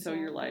 And so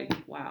you're like,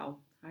 wow,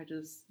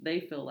 they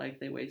feel like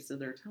they wasted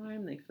their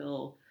time. They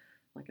feel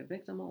like a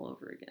victim all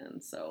over again.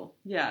 So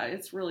yeah,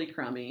 it's really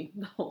crummy,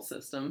 the whole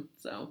system.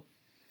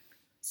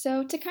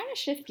 So to kind of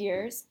shift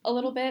gears a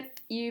little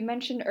bit, you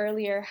mentioned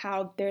earlier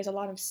how there's a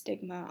lot of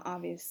stigma,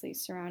 obviously,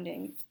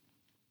 surrounding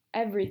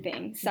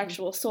everything,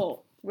 sexual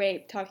assault,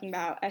 rape, talking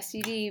about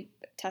STD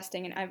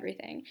testing and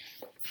everything.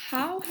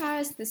 How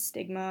has the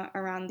stigma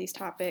around these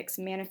topics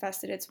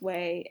manifested its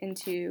way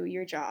into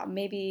your job?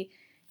 Maybe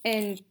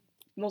in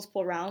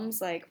multiple realms,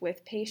 like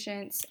with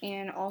patients,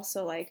 and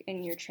also like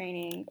in your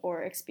training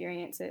or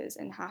experiences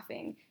and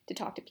having to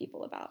talk to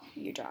people about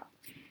your job.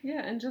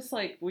 Yeah, and just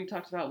like we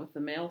talked about with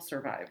the male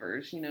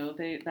survivors,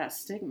 that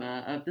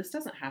stigma of this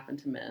doesn't happen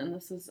to men,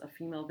 this is a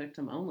female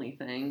victim only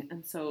thing.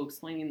 And so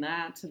explaining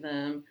that to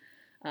them,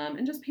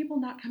 and just people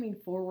not coming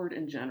forward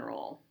in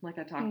general, like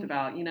I talked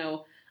about,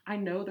 I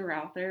know they're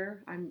out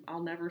there.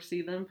 I'll never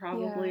see them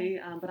probably,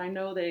 but I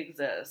know they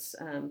exist.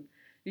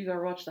 You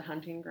go watch The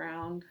Hunting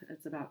Ground.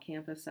 It's about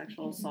campus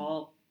sexual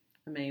assault.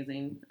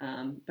 Amazing.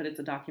 But it's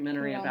a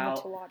documentary about. On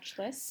the to watch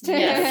list.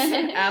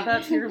 Yes, add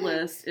that to your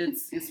list.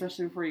 It's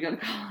especially before you go to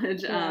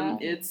college.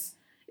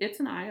 It's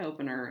an eye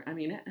opener. I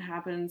mean, it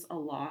happens a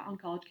lot on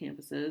college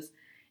campuses,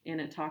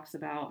 and it talks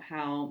about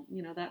how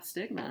that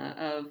stigma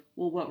of,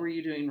 well, what were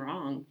you doing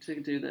wrong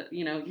to do that?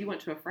 You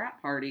went to a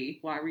frat party.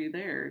 Why were you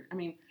there? I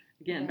mean,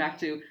 again, back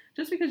to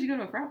just because you go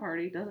to a frat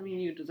party doesn't mean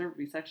you deserve to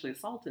be sexually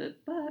assaulted,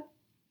 but.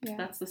 Yeah.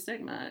 That's the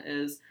stigma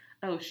is,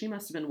 oh, she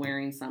must have been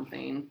wearing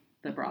something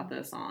that brought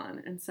this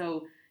on. And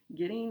so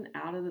getting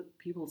out of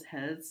people's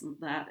heads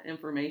that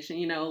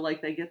information,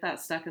 like they get that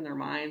stuck in their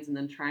minds, and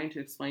then trying to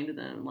explain to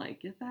them, like,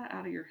 get that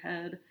out of your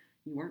head.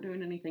 You weren't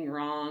doing anything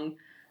wrong.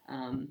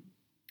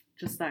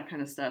 Just that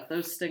kind of stuff.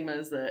 Those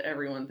stigmas that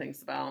everyone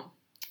thinks about.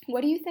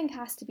 What do you think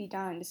has to be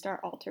done to start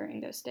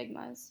altering those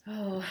stigmas?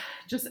 Oh,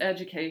 just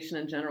education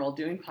in general,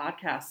 doing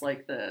podcasts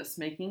like this,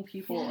 making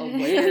people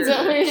aware. That's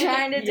what we're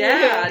trying to do.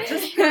 Yeah,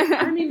 just,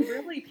 I mean,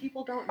 really,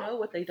 people don't know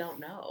what they don't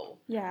know.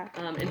 Yeah.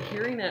 And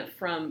hearing it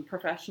from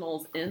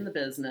professionals in the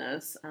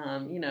business,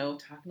 talking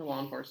to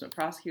law enforcement,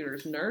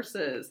 prosecutors,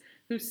 nurses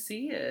who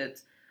see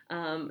it,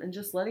 and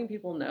just letting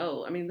people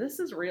know. I mean, this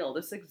is real.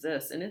 This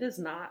exists, and it is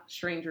not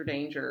stranger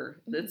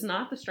danger. Mm-hmm. It's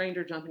not the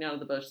stranger jumping out of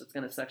the bush that's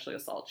going to sexually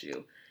assault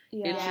you.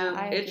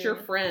 Yeah, it's your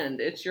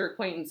friend, it's your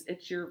acquaintance,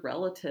 it's your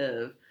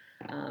relative.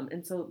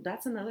 And so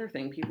that's another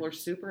thing people are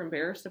super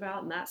embarrassed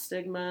about, and that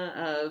stigma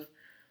of,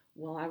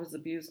 well, I was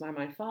abused by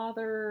my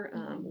father.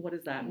 What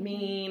does that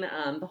mean?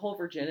 The whole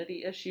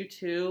virginity issue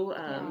too.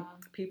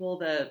 People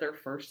that their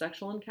first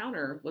sexual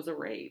encounter was a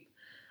rape.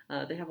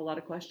 They have a lot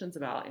of questions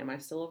about, am I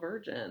still a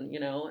virgin?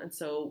 And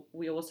so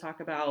we always talk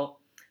about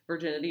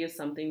virginity is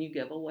something you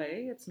give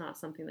away. It's not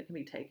something that can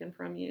be taken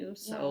from you.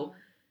 So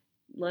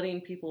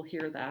letting people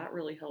hear that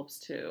really helps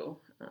too.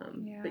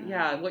 But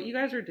yeah, what you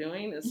guys are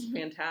doing is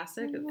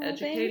fantastic. It's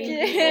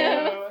educating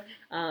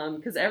people.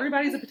 Because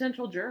everybody's a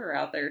potential juror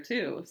out there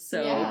too.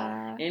 So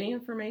any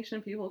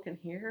information people can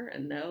hear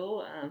and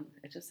know,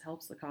 it just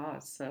helps the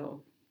cause.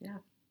 So yeah.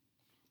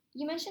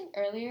 You mentioned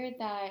earlier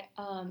that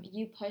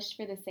you pushed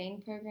for the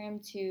SANE program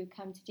to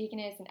come to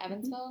Deaconess in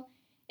Evansville.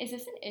 Mm-hmm. Is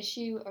this an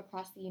issue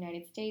across the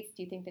United States?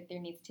 Do you think that there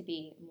needs to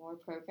be more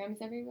programs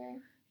everywhere?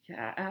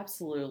 Yeah,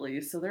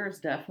 absolutely. So there's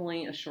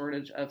definitely a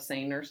shortage of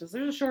SANE nurses.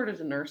 There's a shortage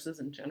of nurses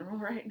in general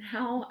right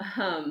now,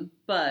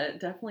 but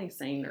definitely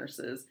SANE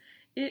nurses.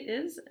 It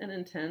is an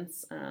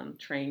intense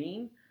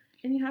training,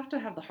 and you have to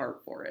have the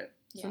heart for it.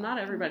 So not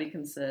everybody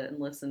can sit and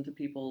listen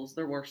to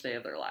their worst day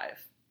of their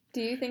life.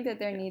 Do you think that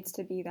there needs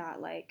to be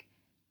that, like,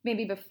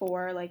 maybe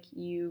before, like,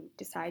 you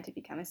decide to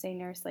become a SANE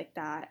nurse, like,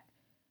 that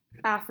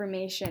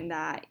affirmation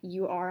that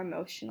you are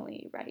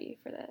emotionally ready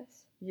for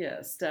this?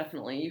 Yes,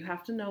 definitely. You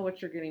have to know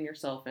what you're getting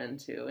yourself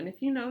into. And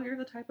if you know you're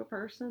the type of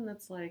person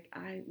that's like,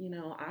 I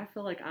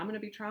feel like I'm going to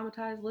be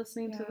traumatized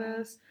listening to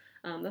this.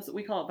 That's what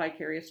we call it,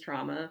 vicarious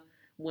trauma.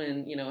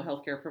 When, a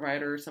healthcare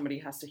provider, somebody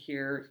has to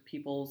hear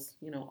people's,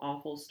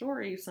 awful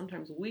stories,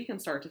 sometimes we can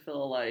start to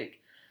feel like,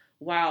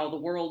 wow, the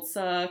world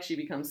sucks. You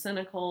become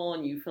cynical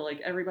and you feel like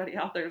everybody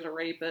out there is a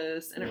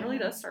rapist. And it really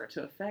does start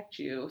to affect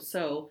you.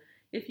 So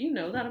if you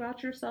know that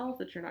about yourself,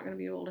 that you're not going to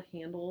be able to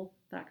handle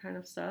that kind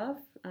of stuff,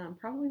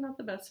 probably not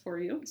the best for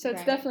you. So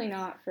it's definitely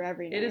not for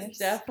every nurse. It is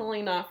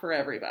definitely not for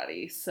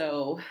everybody.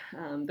 So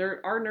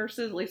our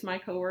nurses, at least my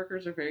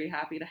coworkers, are very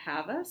happy to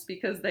have us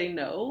because they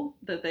know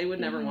that they would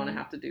never want to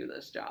have to do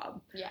this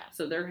job. Yeah.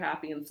 So they're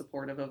happy and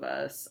supportive of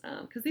us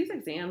because these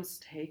exams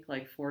take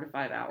like 4 to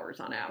 5 hours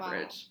on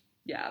average. Wow.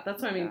 Yeah,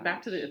 that's what I mean.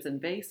 Back to it's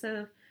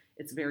invasive,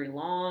 it's very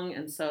long,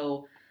 and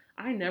so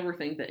I never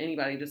think that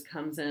anybody just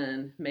comes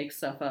in, makes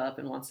stuff up,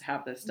 and wants to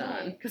have this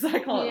done. Because I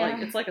call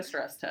it it's like a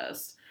stress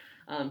test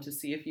to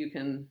see if you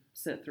can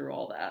sit through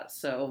all that.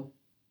 So,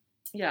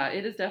 yeah,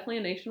 it is definitely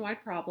a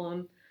nationwide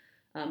problem,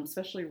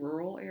 especially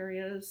rural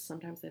areas.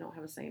 Sometimes they don't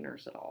have a SANE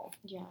nurse at all.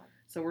 Yeah.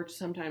 So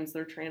sometimes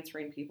they're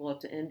transferring people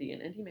up to Indy,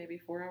 and Indy may be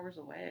 4 hours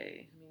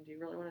away. I mean, do you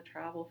really want to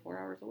travel 4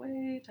 hours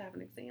away to have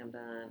an exam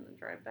done and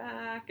drive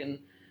back? And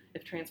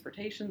if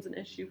transportation's an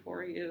issue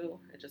for you,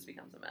 it just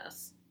becomes a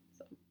mess.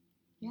 So.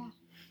 Yeah.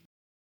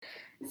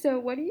 So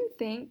what do you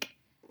think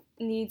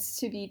needs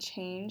to be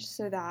changed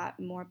so that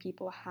more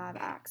people have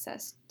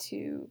access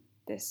to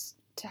this,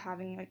 to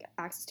having like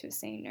access to a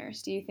SANE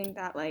nurse? Do you think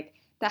that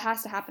that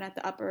has to happen at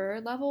the upper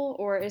level,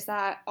 or is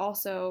that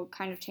also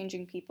kind of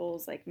changing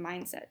people's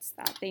mindsets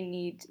that they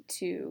need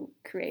to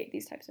create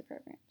these types of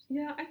programs?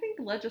 Yeah, I think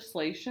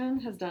legislation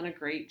has done a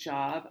great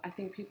job. I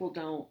think people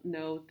don't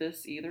know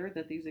this either,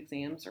 that these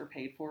exams are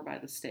paid for by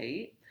the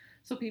state.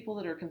 So people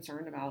that are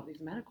concerned about these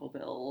medical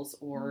bills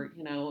or,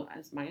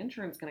 is my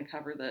insurance going to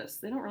cover this?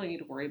 They don't really need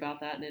to worry about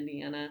that in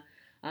Indiana.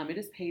 It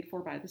is paid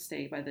for by the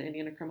state, by the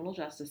Indiana Criminal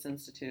Justice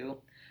Institute.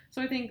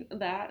 So I think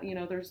that,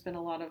 there's been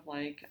a lot of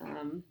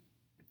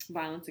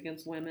violence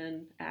against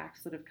women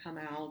acts that have come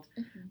out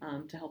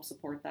to help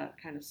support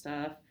that kind of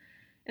stuff.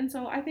 And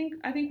so I think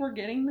we're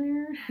getting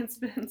there. It's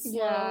been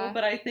slow,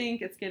 but I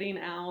think it's getting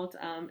out.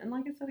 And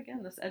like I said,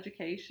 again, this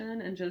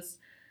education and just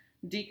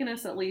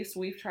Deaconess, at least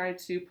we've tried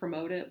to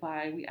promote it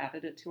we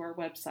added it to our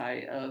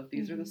website of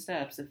these are the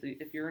steps.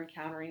 If you're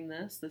encountering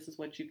this is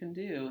what you can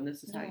do, and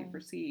this is how you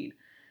proceed.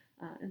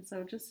 And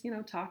so just,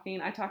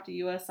 talking, I talk to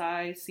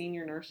USI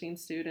senior nursing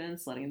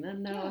students, letting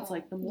them know it's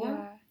like the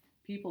more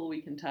people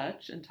we can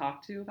touch and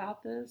talk to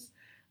about this.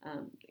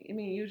 I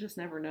mean, you just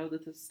never know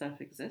that this stuff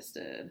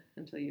existed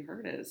until you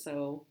heard it.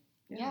 So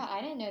yeah,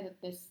 I didn't know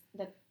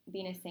that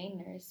being a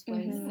SANE nurse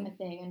was a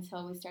thing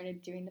until we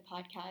started doing the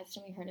podcast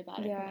and we heard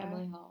about it from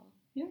Emily Hall.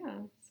 Yeah,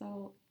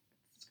 so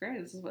it's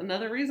great. This is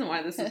another reason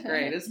why this is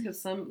great is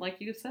because like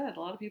you said, a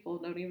lot of people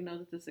don't even know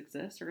that this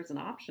exists or is an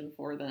option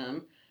for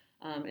them.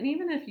 And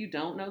even if you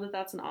don't know that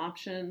that's an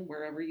option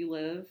wherever you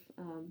live,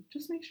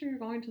 just make sure you're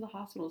going to the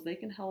hospitals. They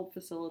can help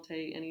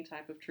facilitate any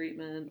type of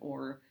treatment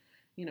or,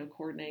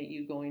 coordinate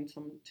you going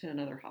to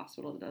another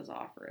hospital that does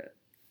offer it.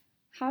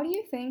 How do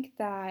you think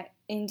that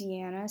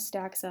Indiana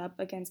stacks up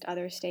against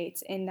other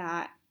states in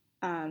that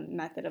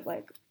method of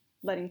like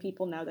letting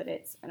people know that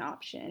it's an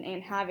option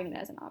and having it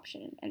as an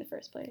option in the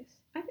first place?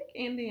 I think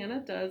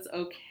Indiana does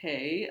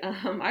okay.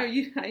 I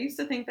used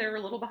to think they were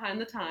a little behind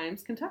the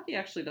times. Kentucky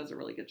actually does a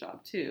really good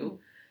job too.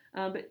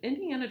 But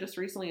Indiana just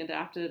recently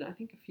adapted, I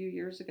think a few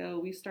years ago,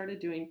 we started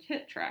doing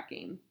kit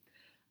tracking.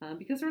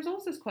 Because there was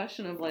always this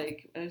question of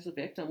like, as a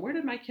victim, where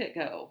did my kit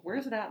go? Where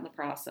is it at in the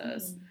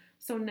process?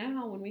 So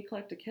now when we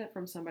collect a kit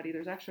from somebody,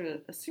 there's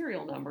actually a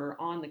serial number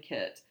on the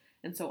kit.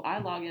 And so I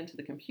log into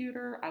the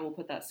computer, I will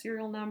put that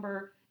serial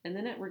number, and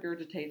then it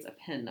regurgitates a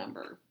PIN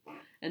number.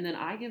 And then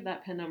I give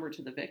that PIN number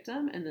to the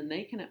victim, and then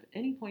they can at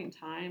any point in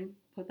time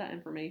put that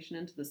information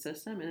into the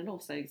system, and it'll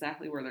say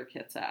exactly where their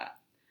kit's at.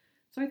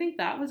 So I think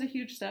that was a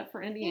huge step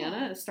for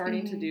Indiana, is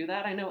starting to do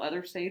that. I know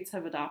other states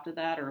have adopted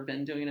that or have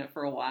been doing it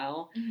for a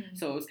while.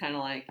 So it was kind of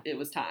like, it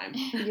was time.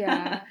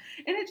 Yeah.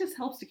 And it just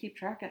helps to keep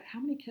track of how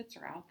many kits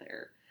are out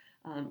there.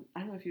 I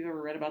don't know if you've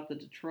ever read about the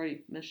Detroit,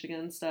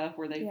 Michigan stuff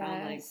where they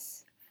found like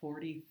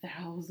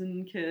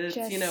 40,000 kits,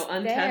 Just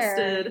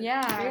untested. There.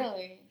 Yeah.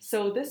 Really?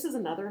 So this is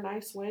another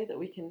nice way that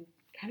we can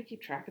kind of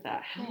keep track of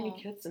that. How many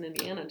kits in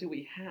Indiana do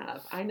we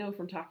have? I know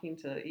from talking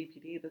to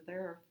EPD that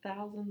there are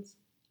thousands.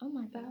 Oh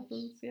my gosh.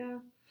 Thousands, yeah.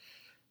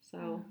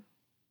 So,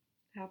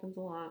 happens a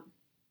lot.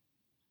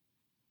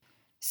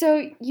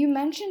 So you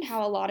mentioned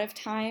how a lot of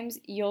times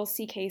you'll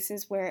see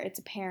cases where it's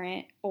a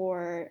parent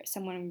or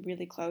someone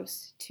really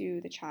close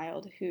to the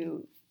child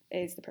who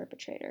is the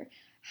perpetrator.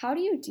 How do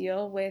you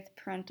deal with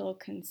parental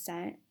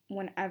consent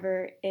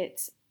whenever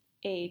it's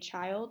a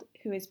child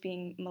who is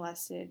being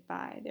molested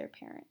by their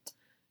parent?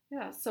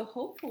 Yeah, so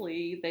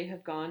hopefully they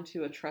have gone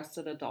to a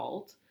trusted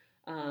adult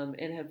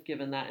and have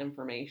given that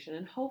information.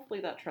 And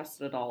hopefully that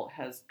trusted adult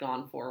has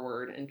gone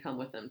forward and come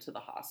with them to the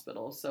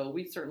hospital. So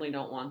we certainly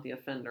don't want the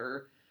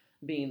offender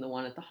being the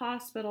one at the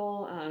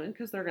hospital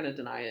because they're going to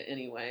deny it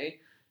anyway.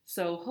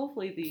 So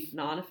hopefully the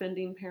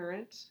non-offending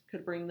parent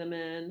could bring them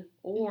in,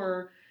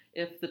 or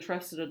if the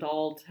trusted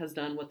adult has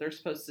done what they're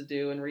supposed to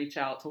do and reach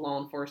out to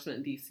law enforcement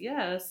and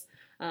DCS.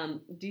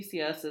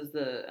 DCS is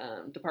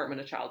the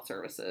Department of Child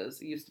Services.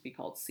 It used to be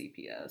called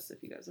CPS,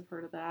 if you guys have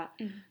heard of that.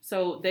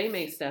 So they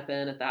may step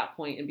in at that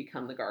point and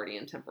become the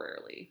guardian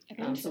temporarily.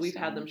 So we've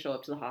had them show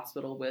up to the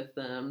hospital with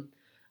them,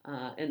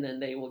 and then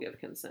they will give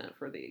consent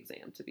for the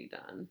exam to be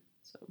done.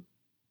 So.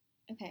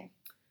 Okay.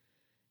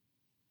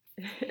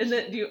 And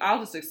then I'll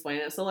just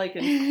explain it. So like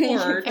in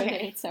court, you put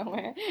it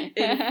somewhere.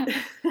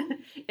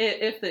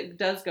 if it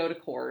does go to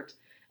court,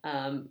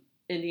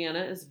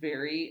 Indiana is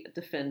very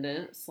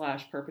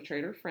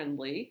defendant/perpetrator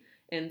friendly.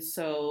 And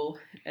so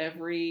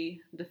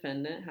every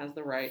defendant has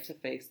the right to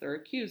face their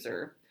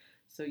accuser.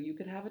 So you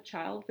could have a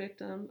child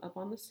victim up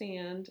on the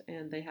stand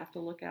and they have to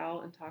look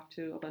out and talk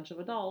to a bunch of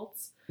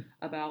adults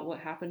about what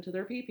happened to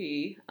their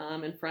pee-pee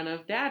in front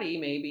of daddy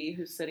maybe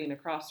who's sitting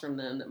across from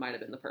them that might have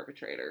been the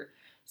perpetrator.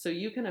 So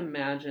you can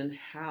imagine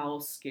how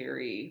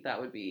scary that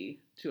would be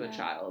to a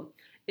child.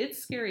 It's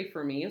scary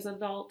for me as an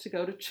adult to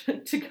go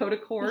to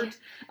court,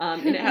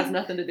 and it has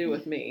nothing to do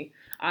with me.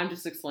 I'm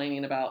just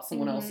explaining about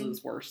someone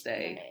else's worst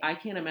day. Right. I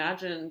can't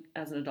imagine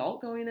as an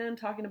adult going in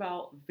talking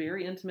about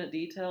very intimate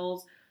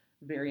details,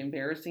 very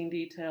embarrassing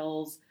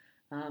details,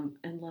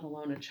 and let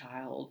alone a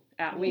child.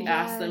 We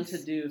ask them to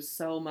do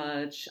so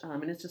much,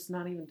 and it's just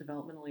not even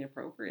developmentally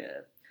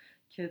appropriate.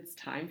 Kids'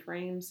 time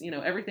frames,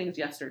 everything's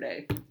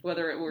yesterday.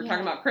 Whether we're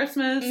talking about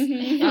Christmas,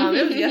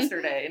 it was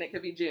yesterday, and it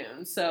could be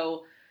June.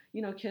 So,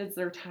 kids,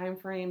 their time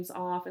frames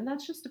off, and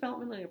that's just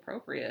developmentally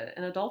appropriate.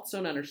 And adults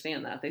don't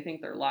understand that. They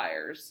think they're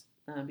liars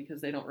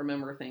because they don't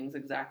remember things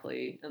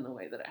exactly in the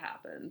way that it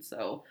happened.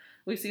 So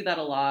we see that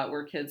a lot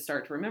where kids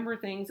start to remember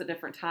things at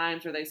different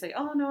times, or they say,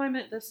 oh, no, I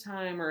meant this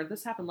time, or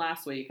this happened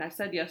last week. I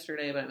said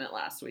yesterday, but I meant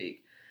last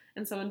week.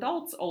 And so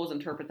adults always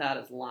interpret that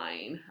as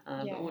lying.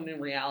 But when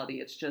in reality,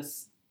 it's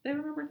just they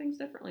remember things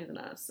differently than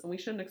us, and we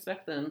shouldn't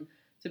expect them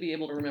to be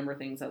able to remember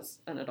things as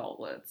an adult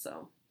would.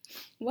 So,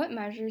 what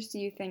measures do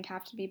you think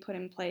have to be put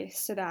in place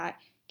so that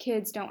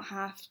kids don't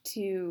have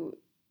to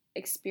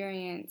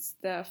experience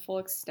the full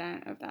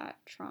extent of that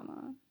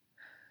trauma?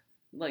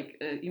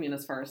 Like, you mean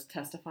as far as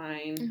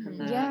testifying? And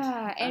that?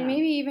 Yeah, and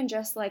maybe even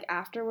just like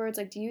afterwards.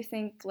 Like, do you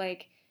think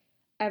like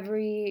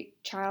every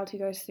child who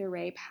goes through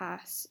rape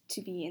has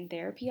to be in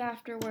therapy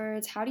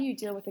afterwards? How do you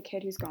deal with a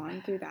kid who's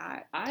gone through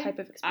that type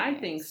of experience? I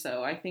think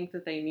so. I think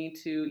that they need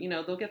to,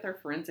 they'll get their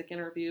forensic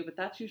interview, but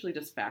that's usually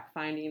just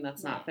fact-finding.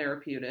 That's not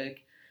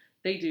therapeutic.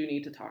 They do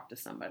need to talk to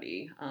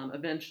somebody,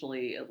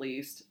 eventually at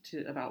least,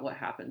 about what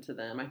happened to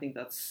them. I think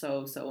that's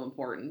so, so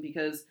important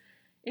because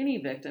any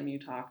victim you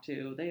talk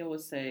to, they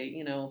always say,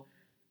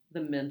 the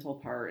mental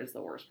part is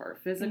the worst part.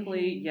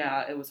 Physically,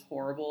 yeah, it was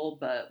horrible,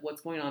 but what's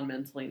going on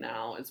mentally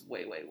now is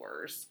way, way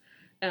worse.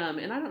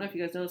 And I don't know if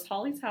you guys know this,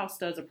 Holly's House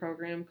does a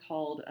program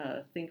called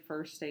Think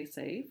First, Stay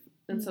Safe.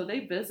 And so they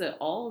visit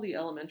all the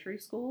elementary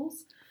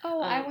schools. Oh,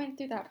 I went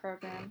through that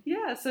program.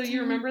 Yeah, so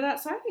you remember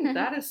that? So I think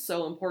that is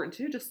so important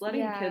too, just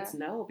letting kids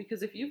know.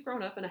 Because if you've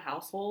grown up in a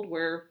household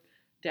where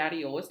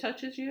daddy always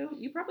touches you,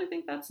 you probably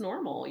think that's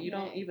normal. You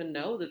don't even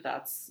know that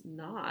that's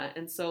not.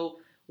 And so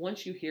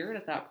once you hear it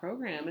at that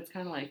program, it's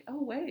kind of like,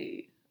 oh,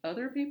 wait,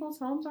 other people's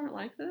homes aren't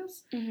like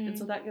this. And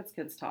so that gets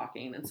kids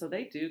talking. And so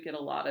they do get a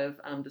lot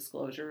of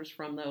disclosures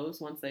from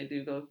those once they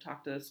do go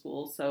talk to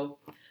schools. So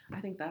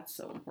I think that's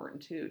so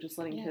important too. Just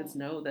letting kids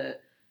know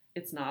that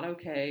it's not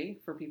okay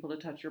for people to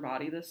touch your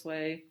body this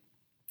way.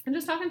 And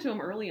just talking to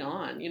them early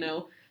on, you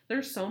know,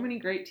 there's so many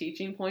great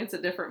teaching points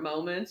at different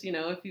moments. You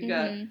know, if you've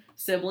got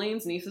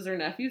siblings, nieces or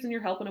nephews, and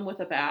you're helping them with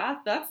a bath,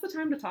 that's the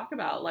time to talk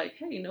about, like,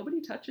 hey, nobody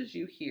touches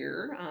you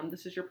here.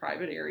 This is your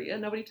private area.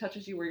 Nobody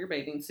touches you where your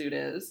bathing suit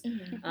is.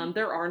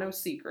 There are no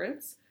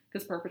secrets,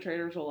 because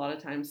perpetrators will a lot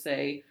of times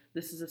say,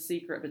 this is a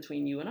secret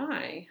between you and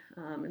I.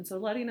 And so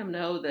letting them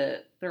know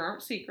that there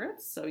aren't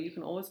secrets, so you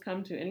can always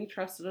come to any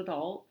trusted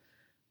adult.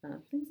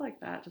 Things like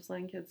that, just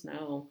letting kids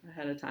know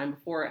ahead of time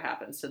before it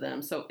happens to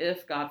them. So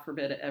if, God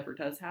forbid, it ever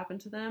does happen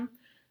to them,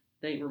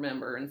 they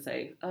remember and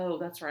say, oh,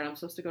 that's right, I'm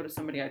supposed to go to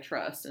somebody I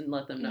trust, and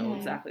let them know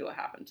exactly what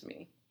happened to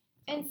me.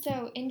 And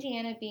so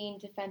Indiana being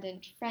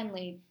defendant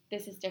friendly,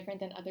 this is different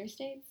than other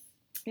states?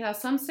 Yeah,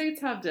 some states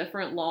have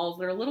different laws.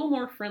 They're a little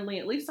more friendly,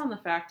 at least on the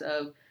fact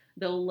of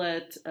they'll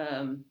let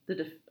the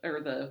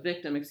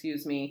victim,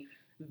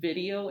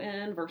 video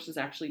in versus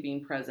actually being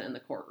present in the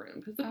courtroom,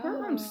 because the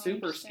courtroom's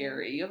super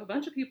scary. You have a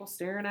bunch of people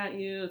staring at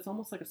you. It's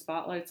almost like a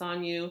spotlight's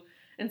on you.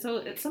 And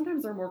so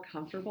sometimes they're more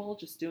comfortable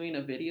just doing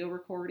a video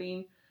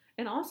recording.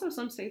 And also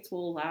some states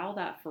will allow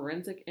that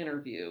forensic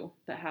interview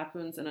that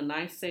happens in a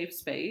nice, safe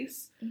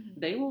space.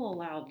 They will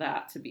allow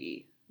that to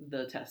be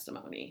the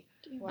testimony.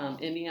 Wow.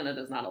 Indiana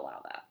does not allow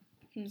that.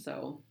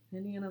 So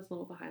Indiana's a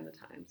little behind the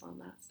times on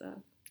that stuff.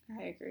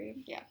 I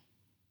agree. Yeah.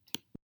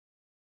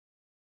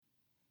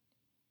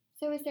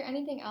 So is there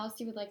anything else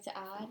you would like to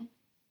add?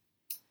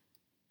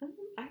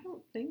 I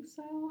don't think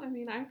so. I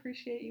mean, I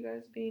appreciate you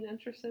guys being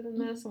interested in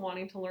this and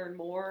wanting to learn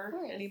more.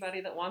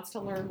 Anybody that wants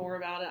to learn more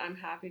about it, I'm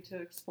happy to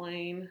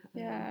explain.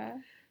 Yeah.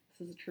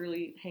 This is a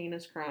truly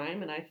heinous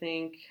crime, and I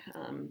think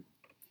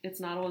it's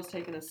not always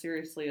taken as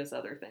seriously as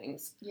other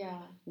things. Yeah.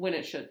 When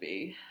it should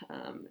be.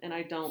 And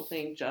I don't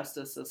think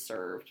justice is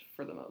served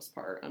for the most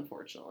part,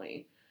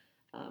 unfortunately.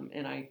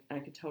 And I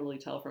could totally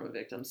tell from a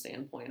victim's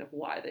standpoint of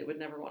why they would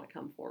never want to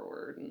come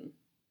forward.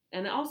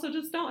 And also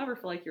just don't ever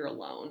feel like you're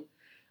alone.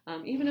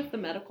 Even if the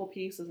medical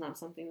piece is not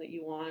something that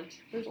you want,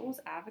 there's always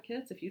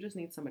advocates if you just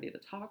need somebody to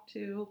talk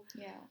to.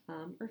 Yeah.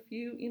 Or if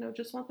you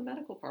just want the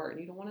medical part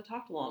and you don't want to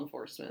talk to law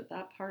enforcement,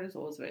 that part is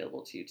always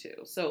available to you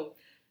too. So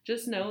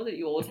just know that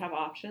you always have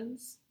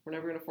options. We're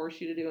never going to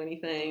force you to do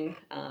anything.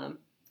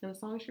 And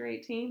as long as you're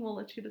 18, we'll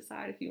let you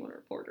decide if you want to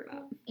report or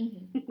not.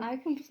 I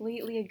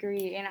completely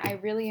agree. And I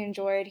really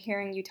enjoyed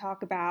hearing you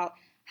talk about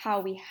how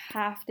we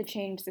have to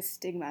change the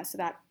stigma so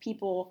that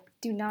people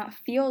do not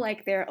feel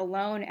like they're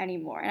alone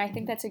anymore. And I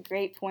think that's a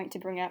great point to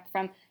bring up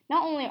from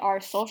not only our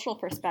social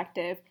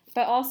perspective,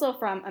 but also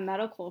from a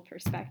medical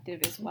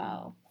perspective as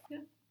well.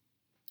 Yeah.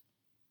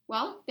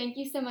 Well, thank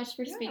you so much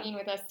for speaking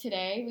with us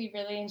today. We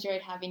really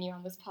enjoyed having you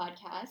on this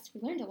podcast.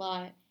 We learned a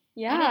lot.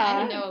 Yeah.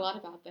 I didn't know a lot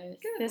about this.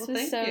 Good. This Well,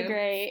 was so you.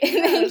 great.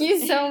 Yes. Thank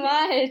you so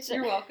much.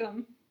 You're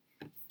welcome.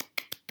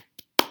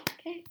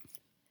 Okay.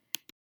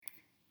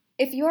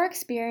 If you're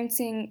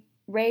experiencing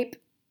rape,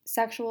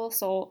 sexual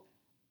assault,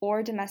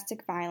 or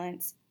domestic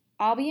violence,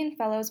 Albion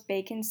Fellows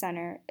Bacon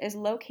Center is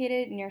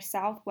located near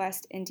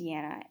Southwest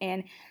Indiana,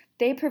 and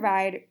they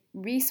provide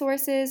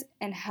resources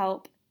and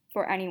help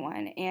for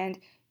anyone, and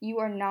you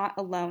are not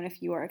alone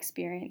if you are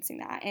experiencing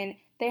that. And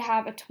they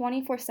have a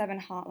 24/7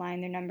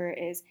 hotline. Their number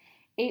is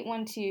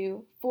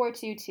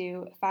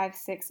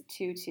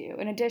 812-422-5622.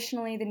 And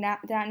additionally, the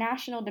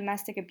National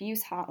Domestic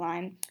Abuse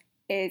Hotline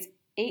is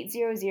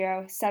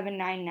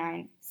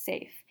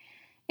 800-799-SAFE.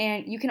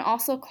 And you can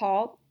also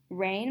call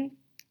RAIN,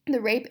 the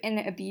Rape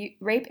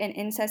and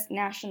Incest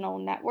National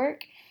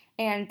Network,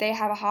 and they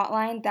have a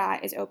hotline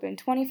that is open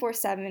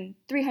 24/7,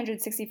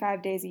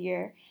 365 days a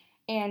year,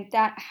 and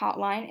that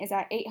hotline is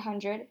at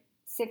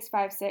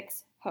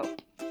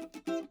 800-656-HOPE.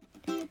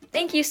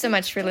 Thank you so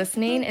much for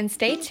listening, and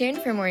stay tuned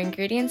for more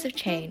Ingredients of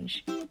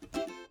Change.